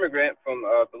was an immigrant from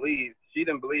Belize. She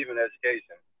didn't believe in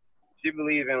education. She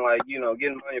believed in, like,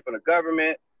 getting money from the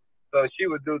government. So she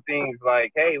would do things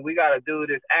like, hey, we got to do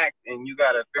this act, and you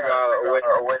got to figure out a way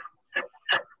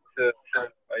to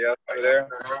are y'all still there?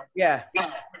 Yeah.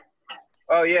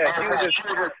 Oh, yeah. She was just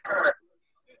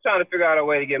trying to figure out a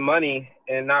way to get money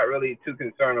and not really too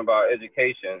concerned about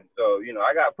education. So,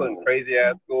 I got put in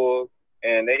crazy-ass schools,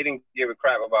 and they didn't give a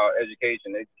crap about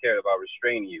education. They cared about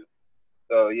restraining you.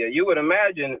 So, yeah, you would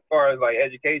imagine as far as, like,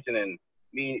 education and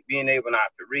me being able not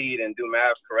to read and do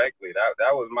math correctly,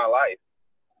 that was my life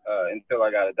until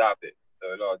I got adopted.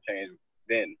 So it all changed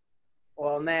then.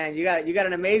 Well, man, you got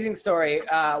an amazing story.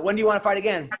 When do you want to fight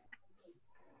again?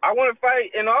 I want to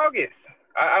fight in August.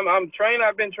 I'm trained.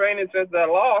 I've been training since that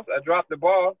loss. I dropped the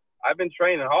ball. I've been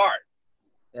training hard.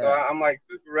 Yeah. So I'm like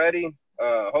super ready.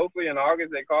 Hopefully in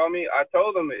August they call me. I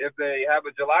told them if they have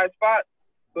a July spot,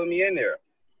 put me in there.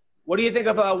 What do you think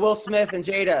of Will Smith and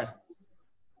Jada?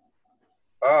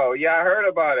 Oh, yeah, I heard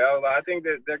about it. I think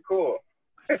that they're cool.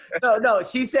 No,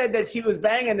 she said that she was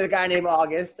banging the guy named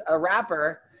August, a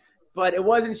rapper, but it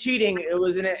wasn't cheating. It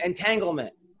was an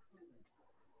entanglement.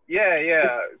 Yeah,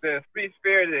 the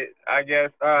free-spirited, I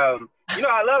guess. I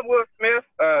love Will Smith.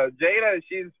 Jada,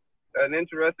 she's an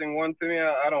interesting one to me.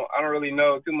 I don't really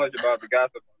know too much about the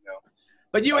gossip.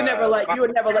 But you would never let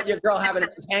your girl have an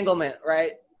entanglement,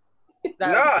 right?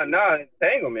 No,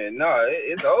 entanglement. No,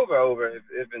 it's over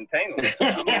if entanglement.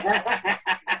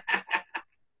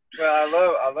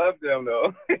 Well, I love them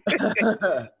though.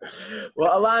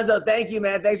 Well, Alonzo, thank you,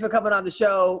 man. Thanks for coming on the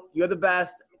show. You're the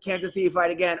best. Can't to see you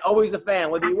fight again. Always a fan.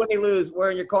 Whether you win or lose,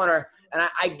 we're in your corner. And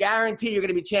I guarantee you're going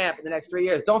to be champ in the next 3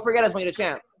 years. Don't forget us when you're the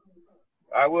champ.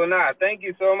 I will not. Thank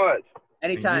you so much.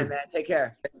 Anytime, man. Take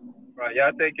care. All right,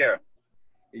 y'all take care.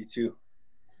 You too.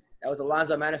 That was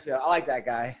Alonzo Menifield. I like that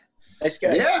guy. Nice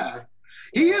guy. Yeah.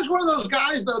 He is one of those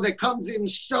guys, though, that comes in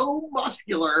so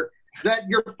muscular that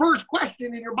your first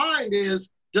question in your mind is,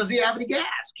 does he have any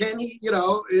gas? Can he,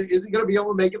 is he going to be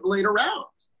able to make it later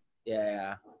rounds?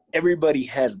 Yeah. Everybody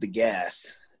has the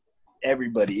gas.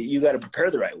 Everybody. You got to prepare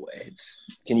the right way. It's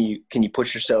can you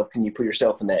put yourself in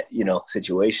that,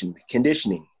 situation?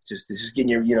 Conditioning. This is getting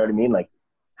your, you know what I mean? Like,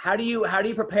 how do you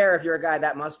prepare if you're a guy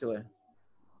that muscular?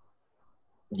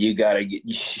 You gotta hit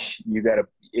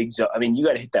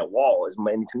that wall as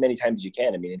many times as you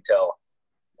can. I mean, until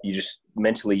you just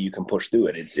mentally you can push through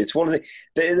it. It's one of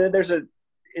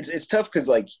it's tough because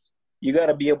like you got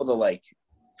to be able to like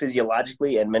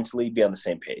physiologically and mentally be on the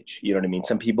same page. You know what I mean?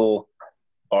 Some people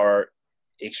are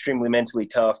extremely mentally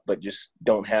tough, but just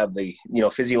don't have the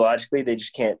physiologically they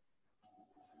just can't.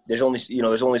 There's only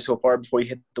so far before you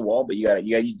hit the wall, but you got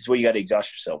to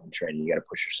exhaust yourself in training. You got to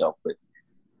push yourself, but.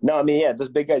 No, I mean, yeah, those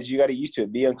big guys, you got to get used to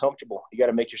it. Be uncomfortable. You got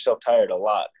to make yourself tired a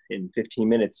lot. In 15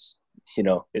 minutes,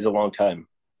 is a long time.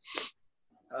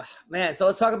 Man, so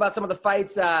let's talk about some of the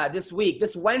fights this week.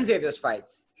 This Wednesday, there's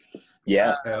fights.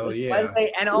 Yeah. Hell yeah.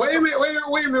 Wednesday and also Wait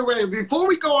a minute. Before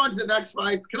we go on to the next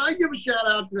fights, can I give a shout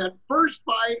out to that first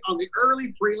fight on the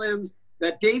early prelims,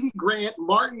 that Davey Grant,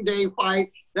 Martin Day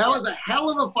fight? That was a hell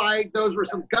of a fight. Those were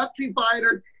some gutsy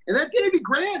fighters. And that Davey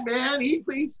Grant, man, he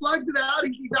slugged it out.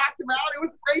 He knocked him out. It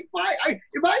was a great fight.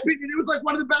 In my opinion, it was like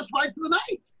one of the best fights of the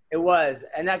night. It was.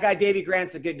 And that guy, Davey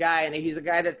Grant's a good guy. And he's a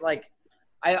guy that, like,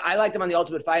 I liked him on The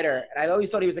Ultimate Fighter. And I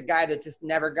always thought he was a guy that just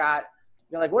never got,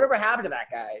 like, whatever happened to that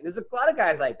guy? There's a lot of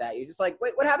guys like that. You're just like,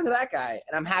 wait, what happened to that guy?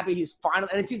 And I'm happy he's finally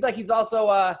 – and it seems like he's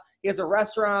also he has a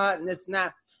restaurant and this and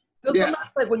that. Feels sometimes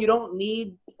like when you don't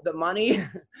need the money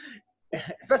 –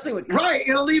 especially with right,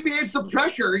 it alleviates the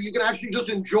pressure. You can actually just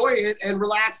enjoy it and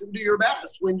relax and do your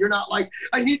best when you're not like,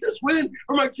 I need this win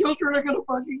or my children are gonna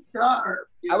fucking starve.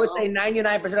 I would say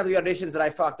 99% of the auditions that I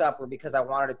fucked up were because I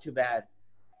wanted it too bad.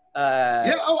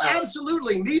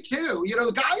 Absolutely, me too.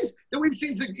 The guys that we've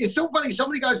seen, it's so funny. So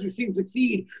many guys we've seen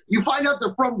succeed. You find out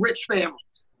they're from rich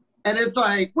families. And it's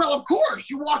like, well, of course,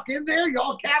 you walk in there, you're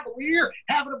all cavalier,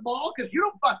 having a ball, because you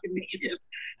don't fucking need it.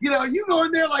 You go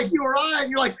in there like you or I,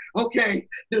 and you're like, okay,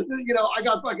 I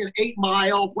got fucking 8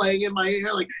 Mile playing in my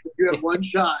ear. Like, if you have one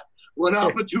shot, one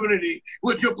opportunity,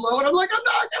 would you blow it? I'm like, I'm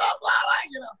not going to blow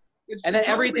it, And then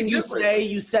everything you say,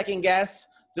 you second guess.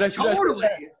 Totally.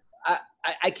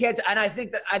 I can't, and I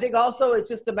think also it's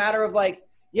just a matter of like,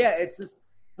 it's just,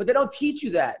 but they don't teach you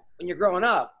that when you're growing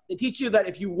up. They teach you that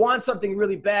if you want something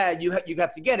really bad, you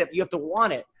have to get it. But you have to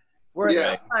want it. Whereas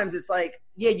sometimes it's like,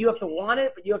 you have to want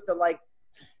it, but you have to like.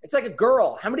 It's like a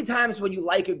girl. How many times when you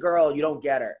like a girl, you don't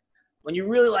get her? When you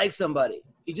really like somebody,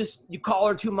 you call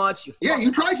her too much.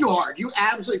 You try too hard. You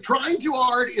absolutely trying too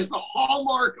hard is the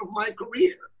hallmark of my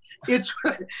career. It's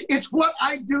what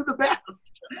I do the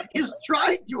best is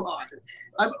trying too hard.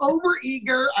 I'm over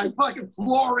eager. I fucking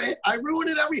floor it. I ruin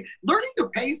it learning to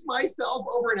pace myself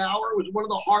over an hour was one of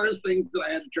the hardest things that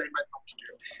I had to train myself to do.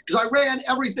 Because I ran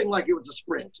everything like it was a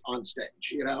sprint on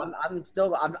stage,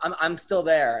 I'm still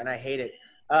there and I hate it.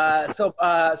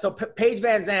 So Paige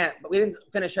Van Zandt, but we didn't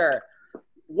finish her.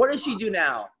 What does she do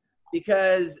now?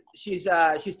 Because she's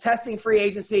testing free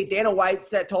agency. Dana White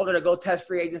told her to go test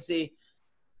free agency.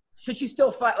 Should she still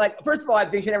fight? Like, first of all, I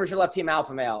think she never should have left Team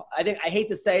Alpha Male. I hate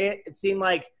to say it. It seemed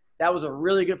like that was a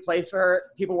really good place for her.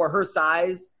 People were her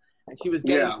size, and she was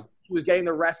getting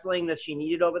the wrestling that she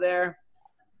needed over there.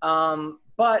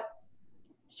 But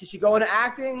should she go into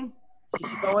acting? Should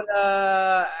she go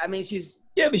into? She's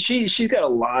but she's got a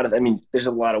lot of. There's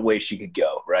a lot of ways she could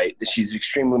go. Right? She's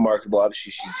extremely remarkable.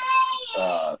 Obviously,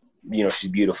 she's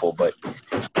beautiful, but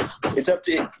it's up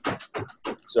to.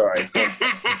 Sorry.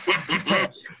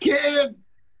 Kids.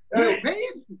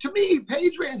 To me,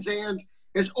 Paige Van Zandt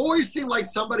has always seemed like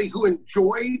somebody who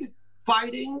enjoyed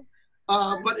fighting,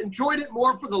 but enjoyed it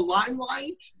more for the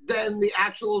limelight than the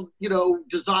actual,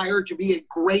 desire to be a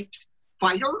great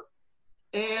fighter.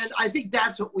 And I think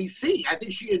that's what we see. I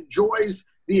think she enjoys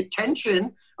the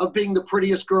attention of being the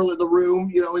prettiest girl in the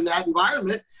room, in that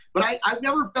environment. But I've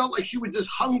never felt like she was just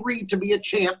hungry to be a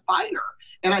champ fighter.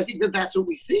 And I think that's what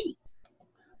we see.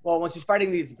 Well, when she's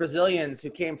fighting these Brazilians who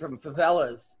came from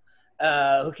favelas,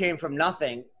 who came from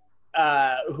nothing,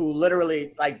 who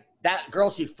literally, like, that girl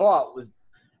she fought was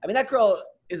 – that girl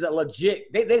is a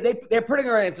legit – they're putting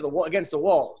her against the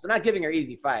wolves. They're not giving her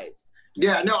easy fights.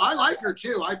 Yeah, no, I like her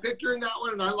too. I picked her in that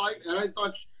one, and I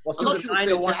thought she was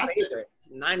fantastic.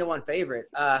 9-1 favorite.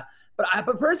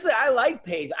 But personally, I like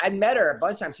Paige. I met her a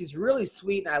bunch of times. She's really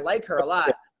sweet, and I like her a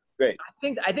lot. Great.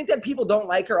 I think that people don't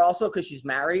like her also because she's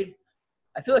married.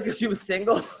 I feel like if she was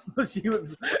single,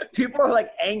 people are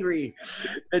like angry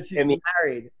that she's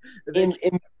married.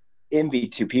 Envy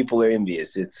too. People are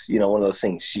envious. It's one of those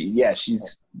things.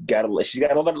 She's got a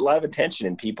lot of attention,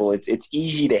 and people. It's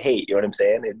easy to hate. You know what I'm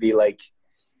saying? It'd be like,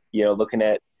 looking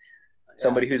at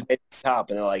somebody who's made the top,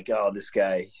 and they're like, "Oh, this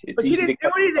guy." But she didn't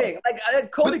do anything.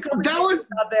 Like Cody was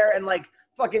out there and like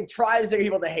fucking tries to get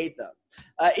people to hate them.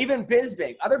 Even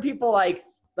Bisbing, other people like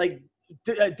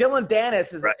Dylan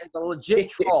Dennis is a legit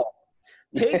troll.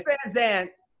 Paige Van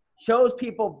Zandt shows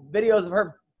people videos of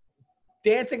her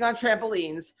dancing on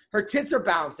trampolines. Her tits are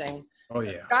bouncing. Oh,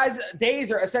 yeah. Guys' days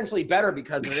are essentially better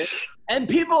because of it. And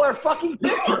people are fucking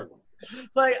pissed.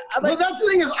 Well, that's the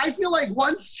thing is, I feel like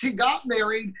once she got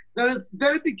married, then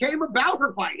it became about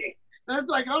her fighting. Then it's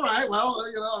like, all right, well,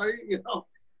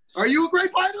 are you a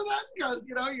great fighter then? Because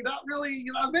you're not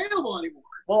available anymore.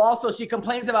 Well, also she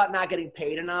complains about not getting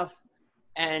paid enough,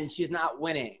 and she's not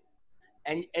winning,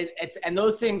 and and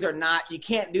those things are not. You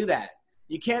can't do that.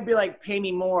 You can't be like, pay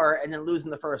me more and then lose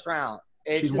in the first round.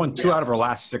 She's won 2 out of her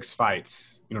last 6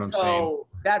 fights. You know what I'm saying? So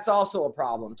that's also a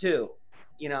problem too.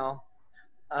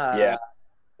 Yeah,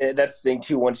 and that's the thing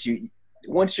too. Once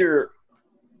you're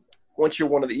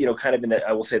one of the kind of in the,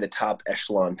 I will say, the top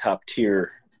echelon, top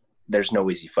tier there's no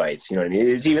easy fights. You know what I mean?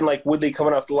 It's even like Woodley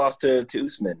coming off the loss to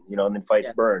Usman, you know, and then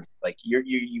fights Burn. Like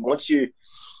you once you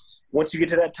get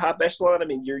to that top echelon, I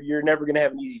mean, you're never going to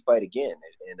have an easy fight again.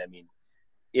 And I mean,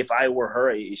 if I were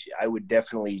her, I would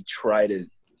definitely try to,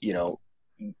 you know,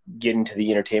 get into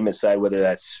the entertainment side, whether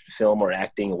that's film or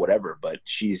acting or whatever. But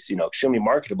she's, you know, extremely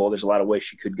marketable. There's a lot of ways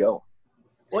she could go.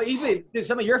 Well, even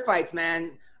some of your fights,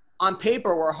 man, on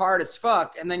paper were hard as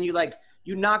fuck, and then you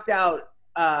knocked out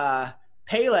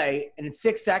Pele in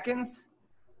 6 seconds.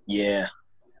 Yeah,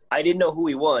 I didn't know who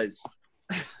he was.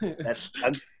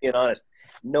 I'm being honest,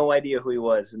 no idea who he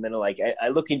was. And then like I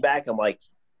looking back, I'm like,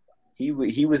 he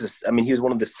was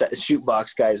one of the shoot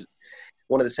box guys,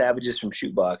 one of the savages from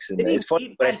shoot box. And it's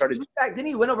funny, but didn't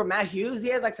he win over Matt Hughes? He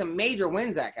had like some major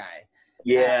wins, that guy.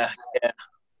 Yeah.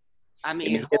 I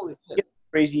mean holy shit.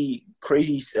 Crazy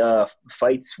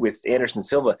fights with Anderson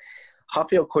Silva.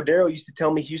 Rafael Cordero used to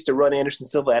tell me he used to run Anderson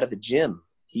Silva out of the gym.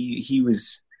 He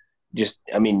was just,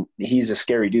 I mean, he's a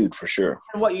scary dude for sure.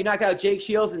 And what, you knocked out Jake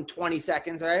Shields in 20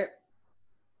 seconds, right?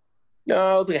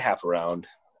 No, it was like a half a round.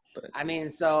 But. I mean,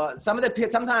 so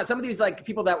sometimes some of these like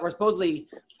people that were supposedly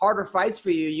harder fights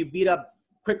for you, you beat up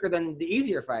quicker than the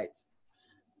easier fights.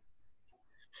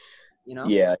 You know?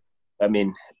 Yeah. I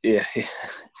mean, yeah,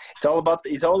 it's always about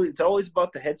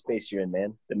the headspace you're in,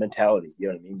 man. The mentality, you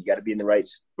know what I mean? You got to be in the right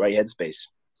headspace.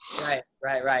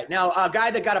 Right. Now, a guy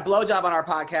that got a blowjob on our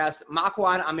podcast,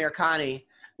 Makwan Amirkhani.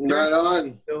 Right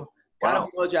on. Got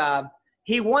a blowjob.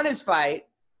 He won his fight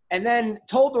and then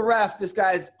told the ref this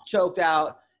guy's choked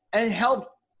out and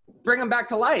helped bring him back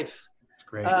to life.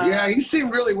 Great. Yeah, he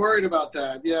seemed really worried about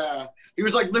that. Yeah. He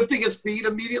was like lifting his feet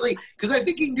immediately because I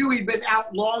think he knew he'd been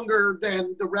out longer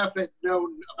than the ref had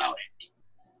known about it.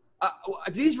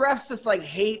 Do these refs just like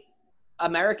hate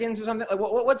Americans or something? Like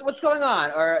what's going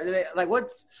on? Or like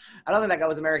I don't think that guy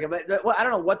was American, but I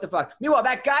don't know what the fuck. Meanwhile,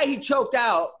 that guy he choked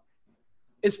out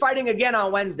is fighting again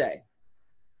on Wednesday.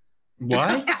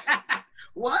 What?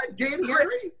 What? Danny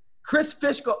Henry? Chris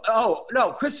Fishgold. Oh,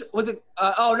 no. Chris, was it?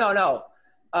 No.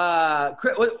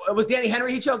 Was Danny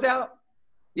Henry he choked out?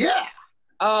 Yeah.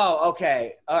 Oh,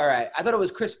 okay. All right. I thought it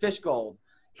was Chris Fishgold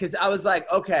because I was like,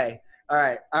 okay. All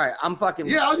right. I'm fucking.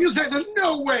 Yeah, I was going to say, there's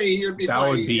no way he'd be that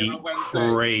would be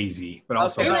crazy. But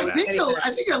also, and I think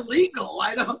illegal.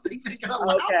 I don't think they can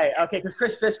allow Okay, because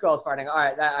Chris Fishgold's fighting. All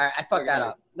right. I fucked that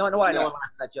up. No one laughed at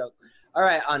that joke. All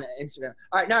right, on Instagram.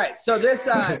 All right. So this.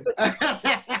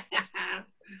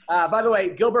 By the way,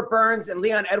 Gilbert Burns and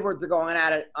Leon Edwards are going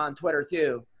at it on Twitter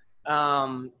too.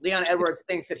 Leon Edwards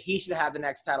thinks that he should have the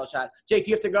next title shot. Jake,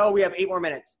 you have to go. We have 8 more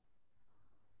minutes.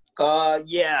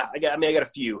 Yeah, I got a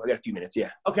few minutes. Yeah.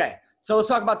 Okay, so let's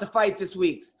talk about the fight this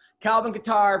week's Calvin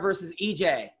Kattar versus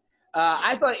EJ.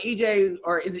 I thought EJ,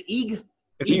 or is it Ige?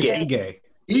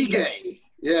 Ige.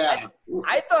 Yeah.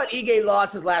 I thought Ige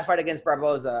lost his last fight against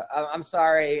Barboza. I'm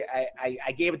sorry.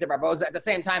 I gave it to Barboza. At the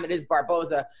same time, it is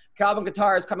Barboza. Calvin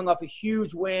Kattar is coming off a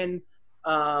huge win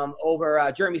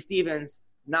over Jeremy Stevens.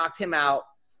 Knocked him out.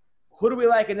 Who do we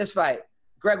like in this fight?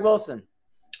 Greg Wilson.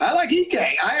 I like Ige.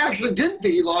 I actually didn't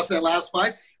think he lost that last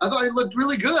fight. I thought he looked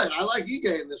really good. I like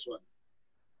Ige in this one.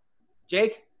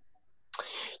 Jake?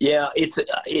 Yeah, it's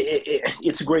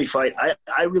a great fight.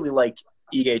 I really like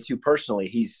Ige too personally.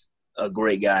 He's a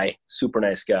great guy, super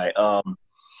nice guy.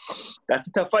 That's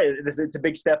a tough fight. It's a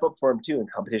big step up for him too in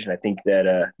competition. I think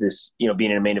that this,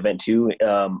 being in a main event too.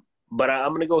 But I'm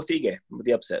going to go with Ige with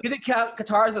the upset. You think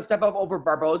Kattar is a step up over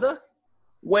Barboza?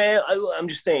 Well, I'm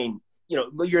just saying,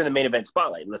 you're in the main event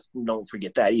spotlight. Don't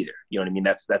forget that either. You know what I mean?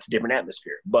 That's a different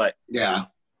atmosphere. But yeah,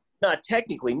 not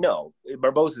technically, no.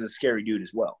 Barboza's a scary dude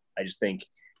as well. I just think,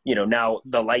 now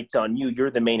the light's on you. You're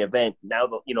the main event. Now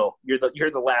you're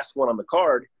the last one on the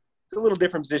card. It's a little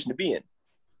different position to be in.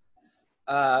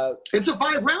 It's a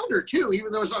 5-rounder too,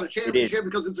 even though it's not a championship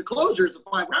because it's a closer. It's a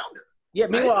 5-rounder. Yeah.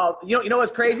 Meanwhile, you know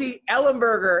what's crazy?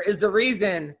 Ellenberger is the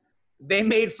reason they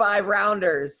made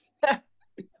 5-rounders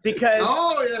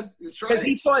because that's right. Because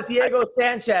he fought Diego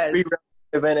Sanchez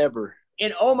event ever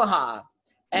in Omaha,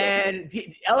 and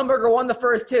Ellenberger won the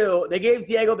first 2. They gave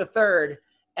Diego the third,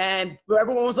 and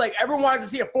everyone wanted to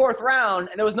see a 4th round,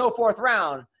 and there was no 4th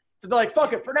round. So they're like,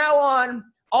 "Fuck it! For now on,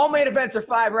 all main events are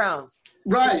 5 rounds."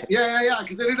 Right? Yeah.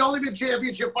 Because it had only been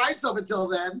championship fights up until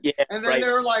then, and then they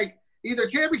were like, either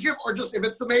championship or just if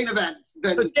it's the main event.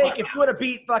 Then so Jake, if you would have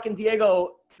beat fucking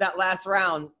Diego that last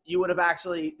round, you would have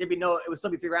it would still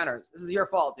be 3 rounders. This is your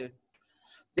fault, dude.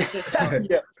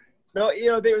 Yeah. No,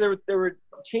 they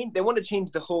want to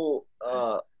change the whole.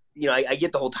 I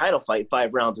get the whole title fight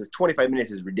 5 rounds. 25 minutes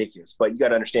is ridiculous, but you got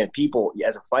to understand, people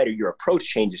as a fighter, your approach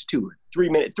changes too. 3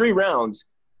 rounds,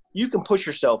 you can push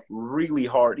yourself really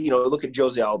hard. You know, look at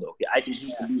Jose Aldo. I think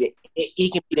he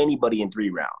can beat anybody in 3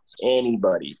 rounds.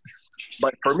 Anybody.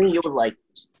 But for me, it was like,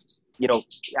 you know,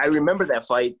 I remember that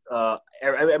fight. I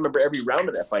remember every round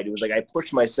of that fight. It was like I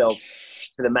pushed myself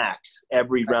to the max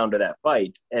every round of that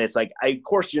fight. And it's like, of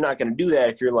course, you're not going to do that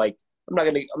if you're like, I'm not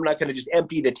going to just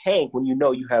empty the tank when you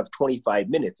know you have 25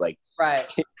 minutes. Like, right.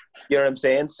 You know what I'm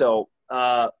saying? So,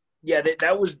 yeah,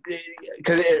 that was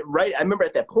because right. I remember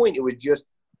at that point it was just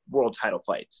world title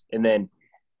fights, and then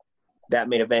that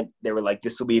main event they were like,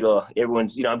 "This will be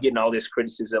everyone's." You know, I'm getting all this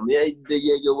criticism. Yeah,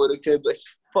 you would have, but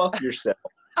fuck yourself.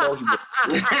 No, you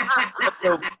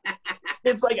wouldn't.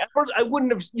 It's like I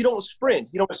wouldn't have. You don't sprint.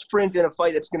 You don't sprint in a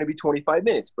fight that's going to be 25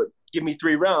 minutes. But give me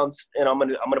 3 rounds, and I'm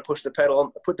gonna push the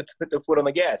pedal, put the foot on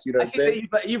the gas. You know what I'm saying?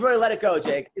 But you've really let it go,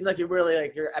 Jake. Seems like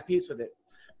you're at peace with it.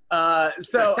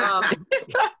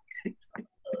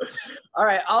 All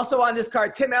right. Also on this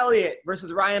card, Tim Elliott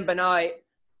versus Ryan Benoit,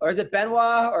 or is it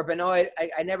Benoit or Benoit?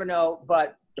 I never know,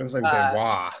 but it was like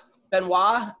Benoit.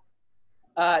 Benoit.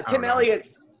 Tim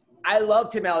Elliott's. I love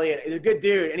Tim Elliott. He's a good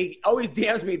dude, and he always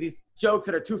DMs me these jokes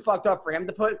that are too fucked up for him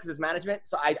to put because it's management.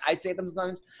 So I say them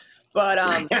sometimes. But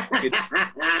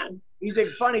he's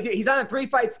a funny dude. He's on a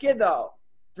 3-fight skid though,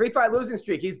 3-fight losing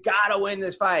streak. He's got to win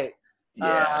this fight.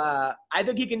 Yeah. I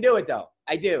think he can do it though.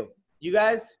 I do. You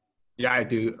guys? Yeah, I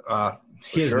do.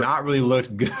 He has not really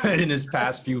looked good in his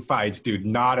past few fights, dude.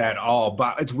 Not at all.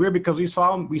 But it's weird because we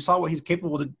saw what he's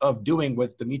capable of doing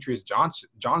with Demetrius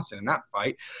Johnson in that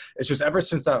fight. It's just ever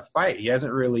since that fight, he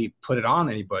hasn't really put it on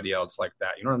anybody else like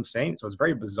that. You know what I'm saying? So it's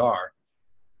very bizarre,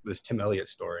 this Tim Elliott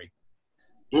story.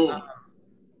 And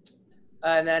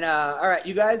then, all right,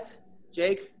 you guys,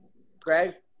 Jake,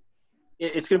 Greg?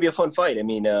 It's going to be a fun fight. I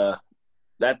mean,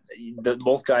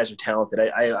 both guys are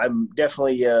talented. I'm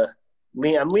definitely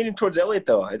I'm leaning towards Elliott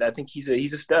though. I think he's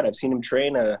a stud. I've seen him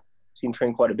train.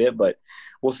 Quite a bit, but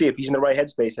we'll see if he's in the right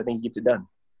headspace. I think he gets it done.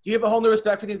 Do you have a whole new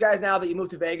respect for these guys now that you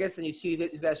moved to Vegas and you see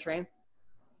these guys train?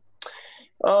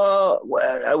 Well,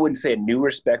 I wouldn't say a new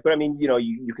respect, but I mean, you know,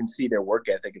 you can see their work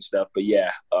ethic and stuff. But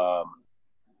yeah,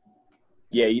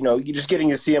 you know, you're just getting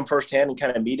to see them firsthand and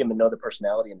kind of meet them and know the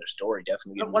personality and their story.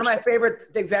 Definitely. One of my favorite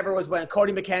things ever was when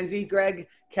Cody McKenzie, Greg,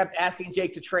 kept asking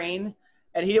Jake to train,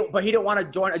 and he didn't want to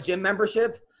join a gym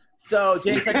membership. So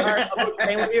Jake's like, all right, I'll go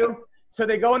train with you. So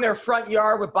they go in their front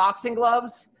yard with boxing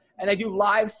gloves, and they do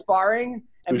live sparring.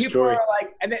 And people are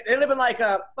like, and they live in like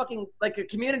a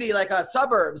community, like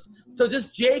suburbs. So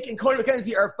just Jake and Cody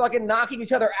McKenzie are fucking knocking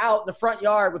each other out in the front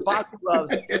yard with boxing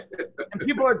gloves. And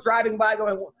people are driving by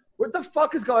going, what the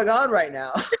fuck is going on right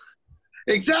now?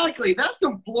 Exactly. That's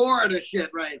some Florida shit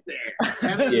right there.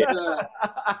 That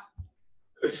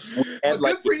is,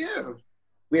 good for you.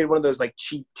 We had one of those like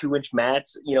cheap 2-inch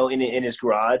mats, you know, in his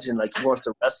garage, and like he wants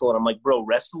to wrestle, and I'm like, bro,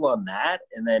 wrestle on that,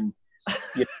 and then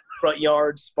front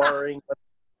yard sparring.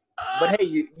 But hey,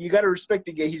 you got to respect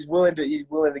the guy. He's willing to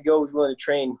go. He's willing to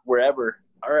train wherever.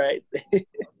 All right.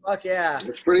 Fuck yeah.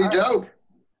 It's pretty dope.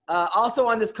 Also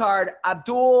on this card,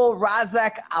 Abdul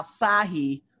Razak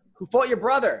Asahi, who fought your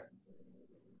brother,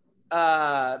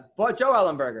 fought Joe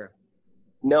Ellenberger.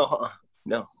 No.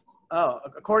 Oh,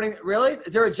 really?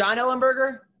 Is there a John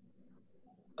Ellenberger?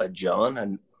 A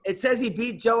John? It says he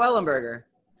beat Joe Ellenberger.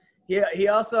 He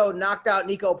also knocked out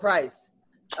Nico Price.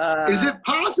 Is it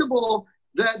possible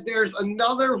that there's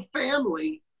another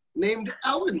family named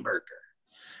Ellenberger?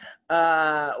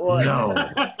 No.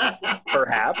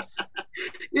 Perhaps.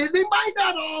 They might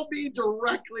not all be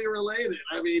directly related.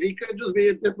 I mean, he could just be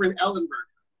a different Ellenberger.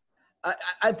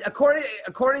 According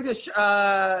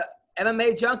to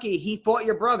MMA Junkie, he fought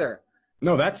your brother.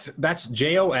 No, that's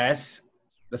J-O-S.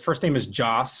 The first name is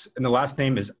Joss, and the last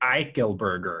name is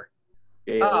Eichelberger.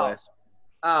 J-O-S.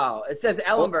 Oh, it says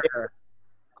Ellenberger.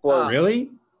 Close.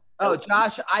 Really? Oh,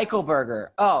 Josh Eichelberger.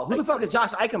 Oh, who the fuck is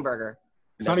Josh Eichelberger?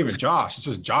 It's not even Josh. It's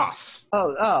just Joss.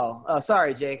 Oh,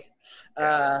 sorry, Jake.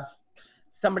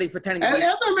 Somebody pretending. At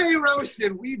MMA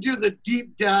Roasted, we do the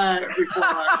deep dive before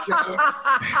our show.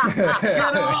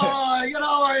 get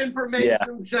all our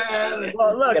information said.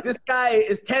 Well, look, this guy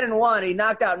is 10-1. He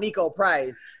knocked out Nico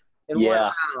Price in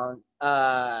 1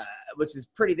 round, which is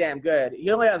pretty damn good.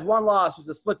 He only has 1 loss, which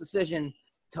was a split decision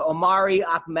to Omari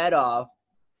Akhmedov.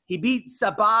 He beat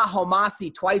Sabah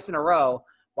Homasi twice in a row.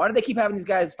 Why do they keep having these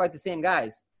guys fight the same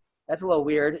guys? That's a little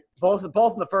weird. Both in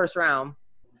the first round.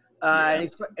 And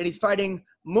he's fighting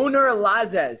Munir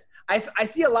Lazez. I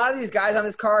see a lot of these guys on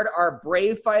this card are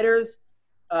Brave fighters.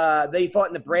 They fought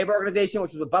in the Brave organization,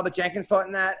 which was what Bubba Jenkins fought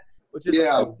in that, which is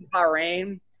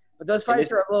Bahrain. But those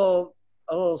fights are a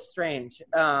little strange.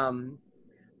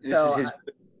 This is his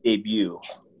debut.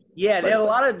 Yeah, they had a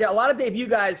lot of debut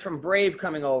guys from Brave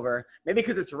coming over. Maybe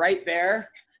because it's right there,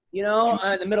 in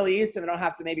the Middle East, and they don't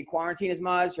have to maybe quarantine as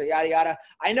much or yada yada.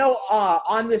 I know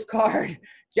on this card,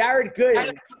 Jared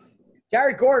Gordon,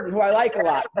 who I like a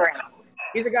lot.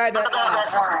 He's a guy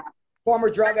that former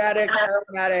drug addict,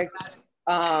 heroin addict.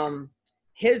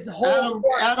 His whole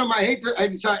Adam, I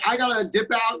gotta dip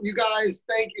out. You guys,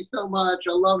 thank you so much.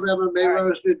 I love MMA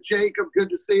Roasted. Jacob, good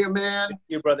to see you, man. Thank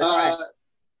you, brother.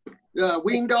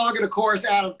 Ween Dog, and of course,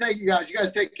 Adam. Thank you guys. You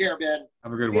guys take care, man.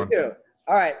 Have a good one. You too.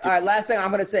 All right. Last thing I'm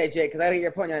gonna say, Jake, because I gotta get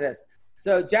your point on this.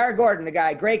 So Jared Gordon, the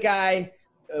guy, great guy,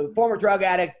 former drug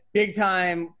addict, big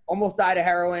time, almost died of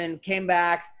heroin, came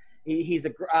back. He's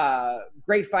a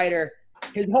great fighter.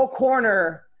 His whole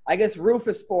corner, I guess,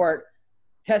 Rufus Sport,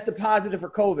 tested positive for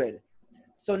COVID.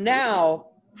 So now,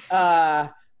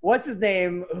 what's his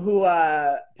name?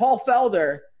 Paul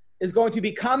Felder is going to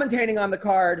be commentating on the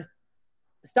card.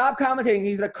 Stop commentating.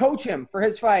 He's going to coach him for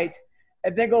his fight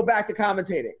and then go back to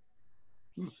commentating.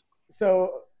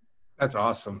 So that's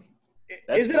awesome.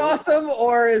 Is it awesome,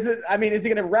 or is he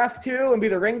going to ref too and be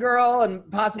the ring girl and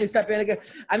possibly step in again?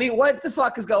 I mean, what the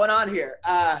fuck is going on here?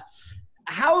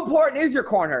 How important is your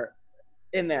corner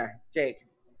in there, Jake?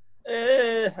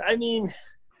 It's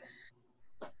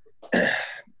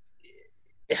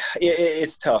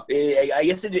tough. I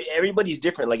guess everybody's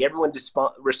different. Like everyone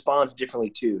responds differently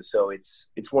too. So it's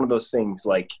one of those things.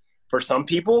 Like for some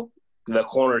people, the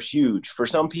corner is huge. For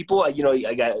some people, I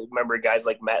remember guys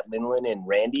like Matt Linlin and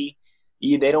Randy.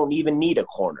 They don't even need a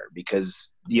corner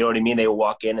because you know what I mean. They will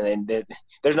walk in and then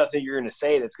there's nothing you're going to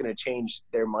say that's going to change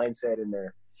their mindset and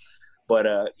their. But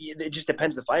it just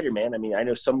depends the fighter, man. I mean, I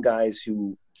know some guys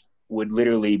who would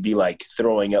literally be like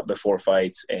throwing up before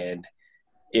fights, and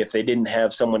if they didn't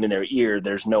have someone in their ear,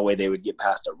 there's no way they would get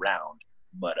past a round.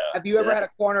 But have you ever had a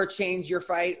corner change your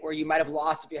fight, or you might have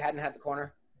lost if you hadn't had the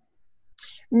corner?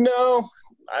 No,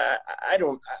 I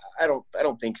don't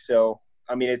think so.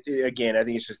 I mean, I think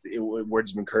it's just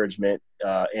words of encouragement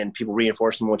and people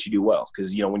reinforcing what you do well.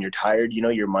 Because when you're tired,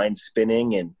 your mind's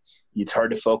spinning and it's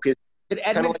hard to focus. Did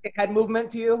Edmund get head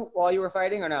movement to you while you were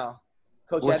fighting, or no?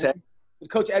 Coach Edmund? Did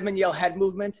Coach Edmund yell head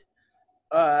movement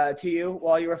to you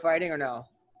while you were fighting, or no?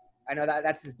 I know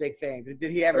that's his big thing.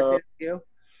 Did he ever say it to you?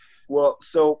 Well,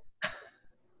 so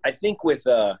I think with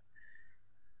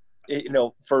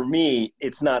for me,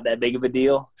 it's not that big of a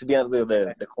deal to be honest with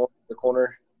the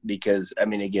corner because I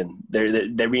mean, again,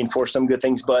 they reinforce some good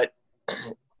things, but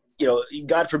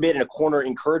God forbid, and a corner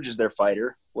encourages their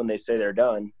fighter when they say they're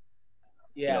done.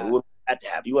 Yeah. We want that to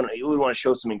happen. You want to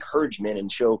show some encouragement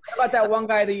and show. How about that one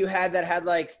guy that you had that had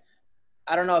like,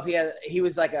 I don't know if he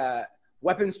was like a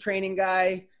weapons training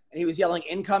guy and he was yelling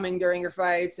incoming during your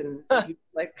fights and he,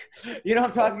 like,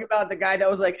 I'm talking about the guy that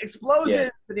was like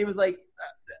explosions and he was like,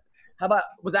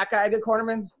 was that guy a good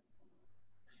cornerman?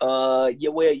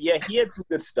 He had some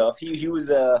good stuff. He was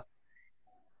an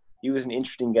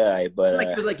interesting guy, but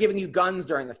he was like giving you guns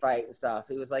during the fight and stuff.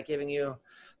 He was like giving you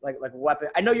like weapon.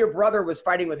 I know your brother was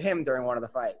fighting with him during one of the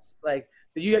fights. Like,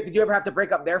 did you ever have to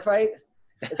break up their fight?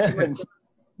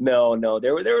 No.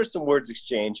 There were some words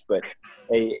exchanged, but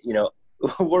hey,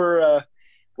 we're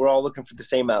all looking for the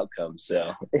same outcome.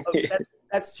 So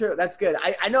that's true. That's good.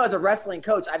 I know as a wrestling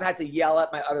coach, I've had to yell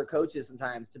at my other coaches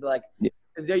sometimes to be like,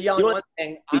 because they're yelling one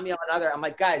thing, I'm yelling another. I'm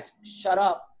like, guys, shut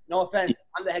up. No offense.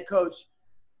 I'm the head coach.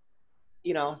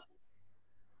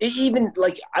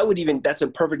 That's a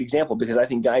perfect example because I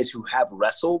think guys who have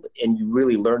wrestled and you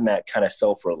really learn that kind of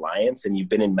self-reliance and you've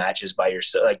been in matches by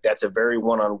yourself, like that's a very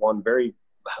one-on-one, very,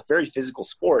 very physical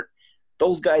sport.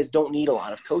 Those guys don't need a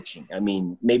lot of coaching. I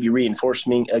mean, maybe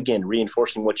reinforcing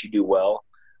what you do well.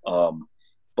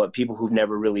 But people who've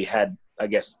never really had, I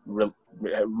guess,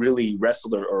 really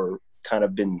wrestled or kind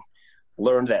of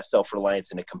learned that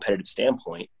self-reliance in a competitive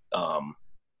standpoint,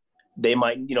 they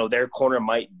might, their corner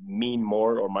might mean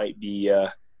more or might be. I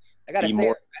gotta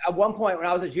say, at one point when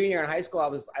I was a junior in high school,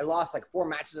 I lost like 4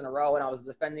 matches in a row, and I was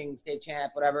defending state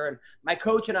champ, whatever. And my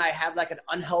coach and I had like an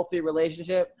unhealthy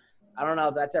relationship. I don't know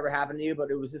if that's ever happened to you,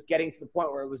 but it was just getting to the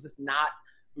point where it was just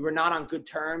we were not on good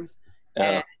terms.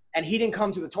 And he didn't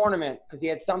come to the tournament because he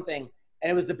had something,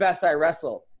 and it was the best I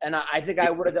wrestled. And I think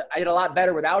I did a lot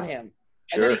better without him.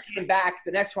 Sure. And then he came back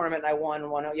the next tournament, and I won,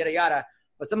 yada yada.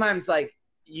 But sometimes like,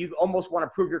 you almost want to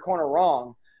prove your corner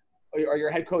wrong or your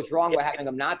head coach wrong by having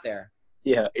them not there.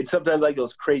 Yeah. It's sometimes like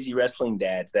those crazy wrestling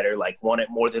dads that are like want it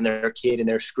more than their kid and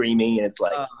they're screaming. And it's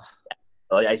like,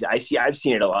 I've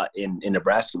seen it a lot in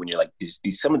Nebraska when you're like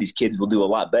some of these kids will do a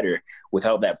lot better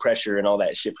without that pressure and all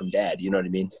that shit from dad. You know what I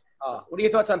mean? What are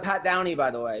your thoughts on Pat Downey,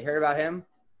 by the way? You heard about him?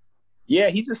 Yeah.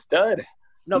 He's a stud.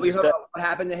 No, but you heard about what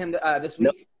happened to him this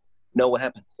week? No, what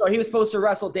happened? So he was supposed to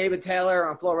wrestle David Taylor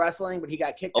on Flow Wrestling, but he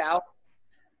got kicked out.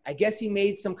 I guess he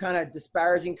made some kind of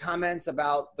disparaging comments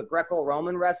about the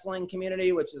Greco-Roman wrestling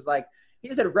community, which is like, he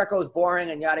just said Greco is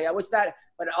boring and yada yada,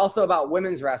 but also about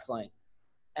women's wrestling.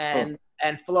 And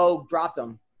Flo dropped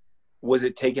him. Was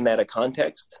it taken out of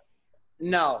context?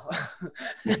 No.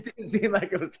 It didn't seem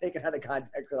like it was taken out of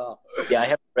context at all. Yeah, I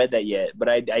haven't read that yet, but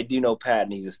I do know Pat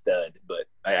and he's a stud, but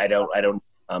I don't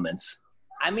comments.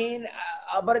 I mean,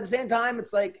 but at the same time,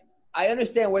 it's like, I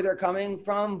understand where they're coming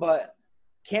from, but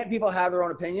can't people have their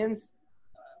own opinions?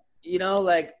 You know,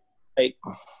 like, right.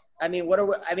 I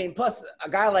mean, plus a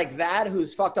guy like that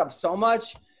who's fucked up so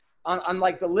much on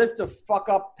like the list of fuck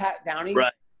up Pat Downies,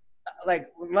 right. Like,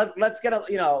 let's get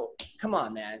come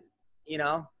on, man, you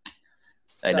know?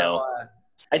 So, I know.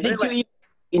 I think anyway, too,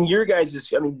 in your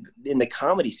guys', in the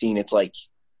comedy scene, it's like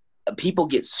people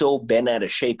get so bent out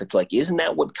of shape. It's like, isn't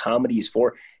that what comedy is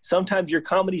for? Sometimes your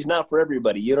comedy's not for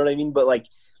everybody, you know what I mean? But like,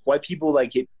 why people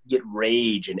like get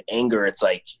rage and anger, it's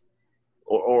like,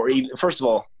 or even, first of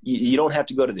all, you don't have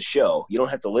to go to the show. You don't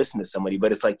have to listen to somebody,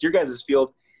 but it's like your guys'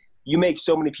 field, you make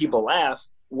so many people laugh,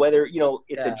 whether,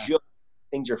 it's a joke,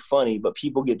 things are funny, but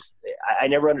people I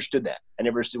never understood that. I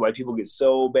never understood why people get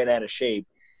so bent out of shape.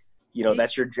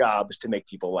 That's your job, is to make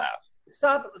people laugh.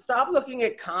 Stop looking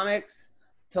at comics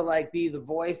to like be the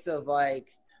voice of like,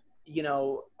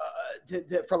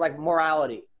 for like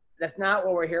morality. That's not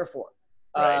what we're here for.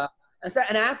 Right.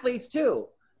 And athletes too.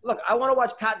 Look, I want to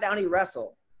watch Pat Downey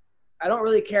wrestle. I don't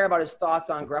really care about his thoughts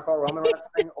on Greco-Roman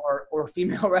wrestling or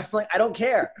female wrestling. I don't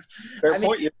care. Fair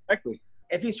point, exactly.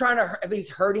 If he's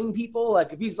hurting people,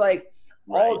 like if he's like,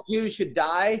 all Jews should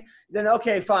die, then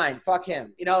okay, fine, fuck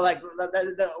him.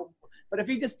 But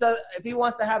if he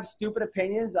wants to have stupid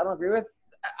opinions I don't agree with,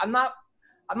 I'm not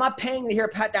paying to hear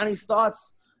Pat Downey's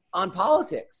thoughts on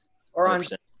politics or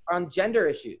on gender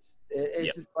issues.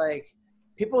 It's just like,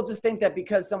 people just think that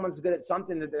because someone's good at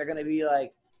something that they're going to be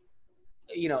like,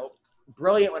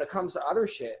 brilliant when it comes to other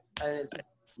shit. And it's just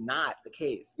not the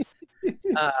case.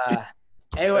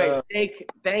 Anyway, Jake,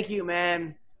 thank you,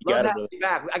 man. Love having you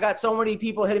back. I got so many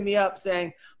people hitting me up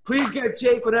saying, please get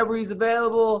Jake whenever he's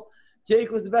available.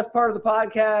 Jake was the best part of the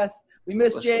podcast. We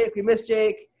miss Jake.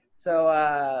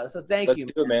 So thank you. Let's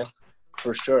do it, man.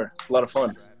 For sure. It's a lot of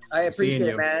fun. I appreciate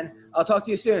it, man. I'll talk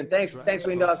to you soon. Thanks,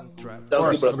 Wayne Dog. That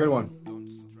was a good one.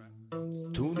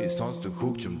 Түүний сонсдог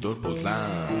хөгжим дур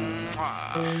булаан.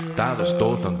 Даадаж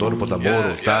дуудан дур булаа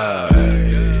мууруулаа.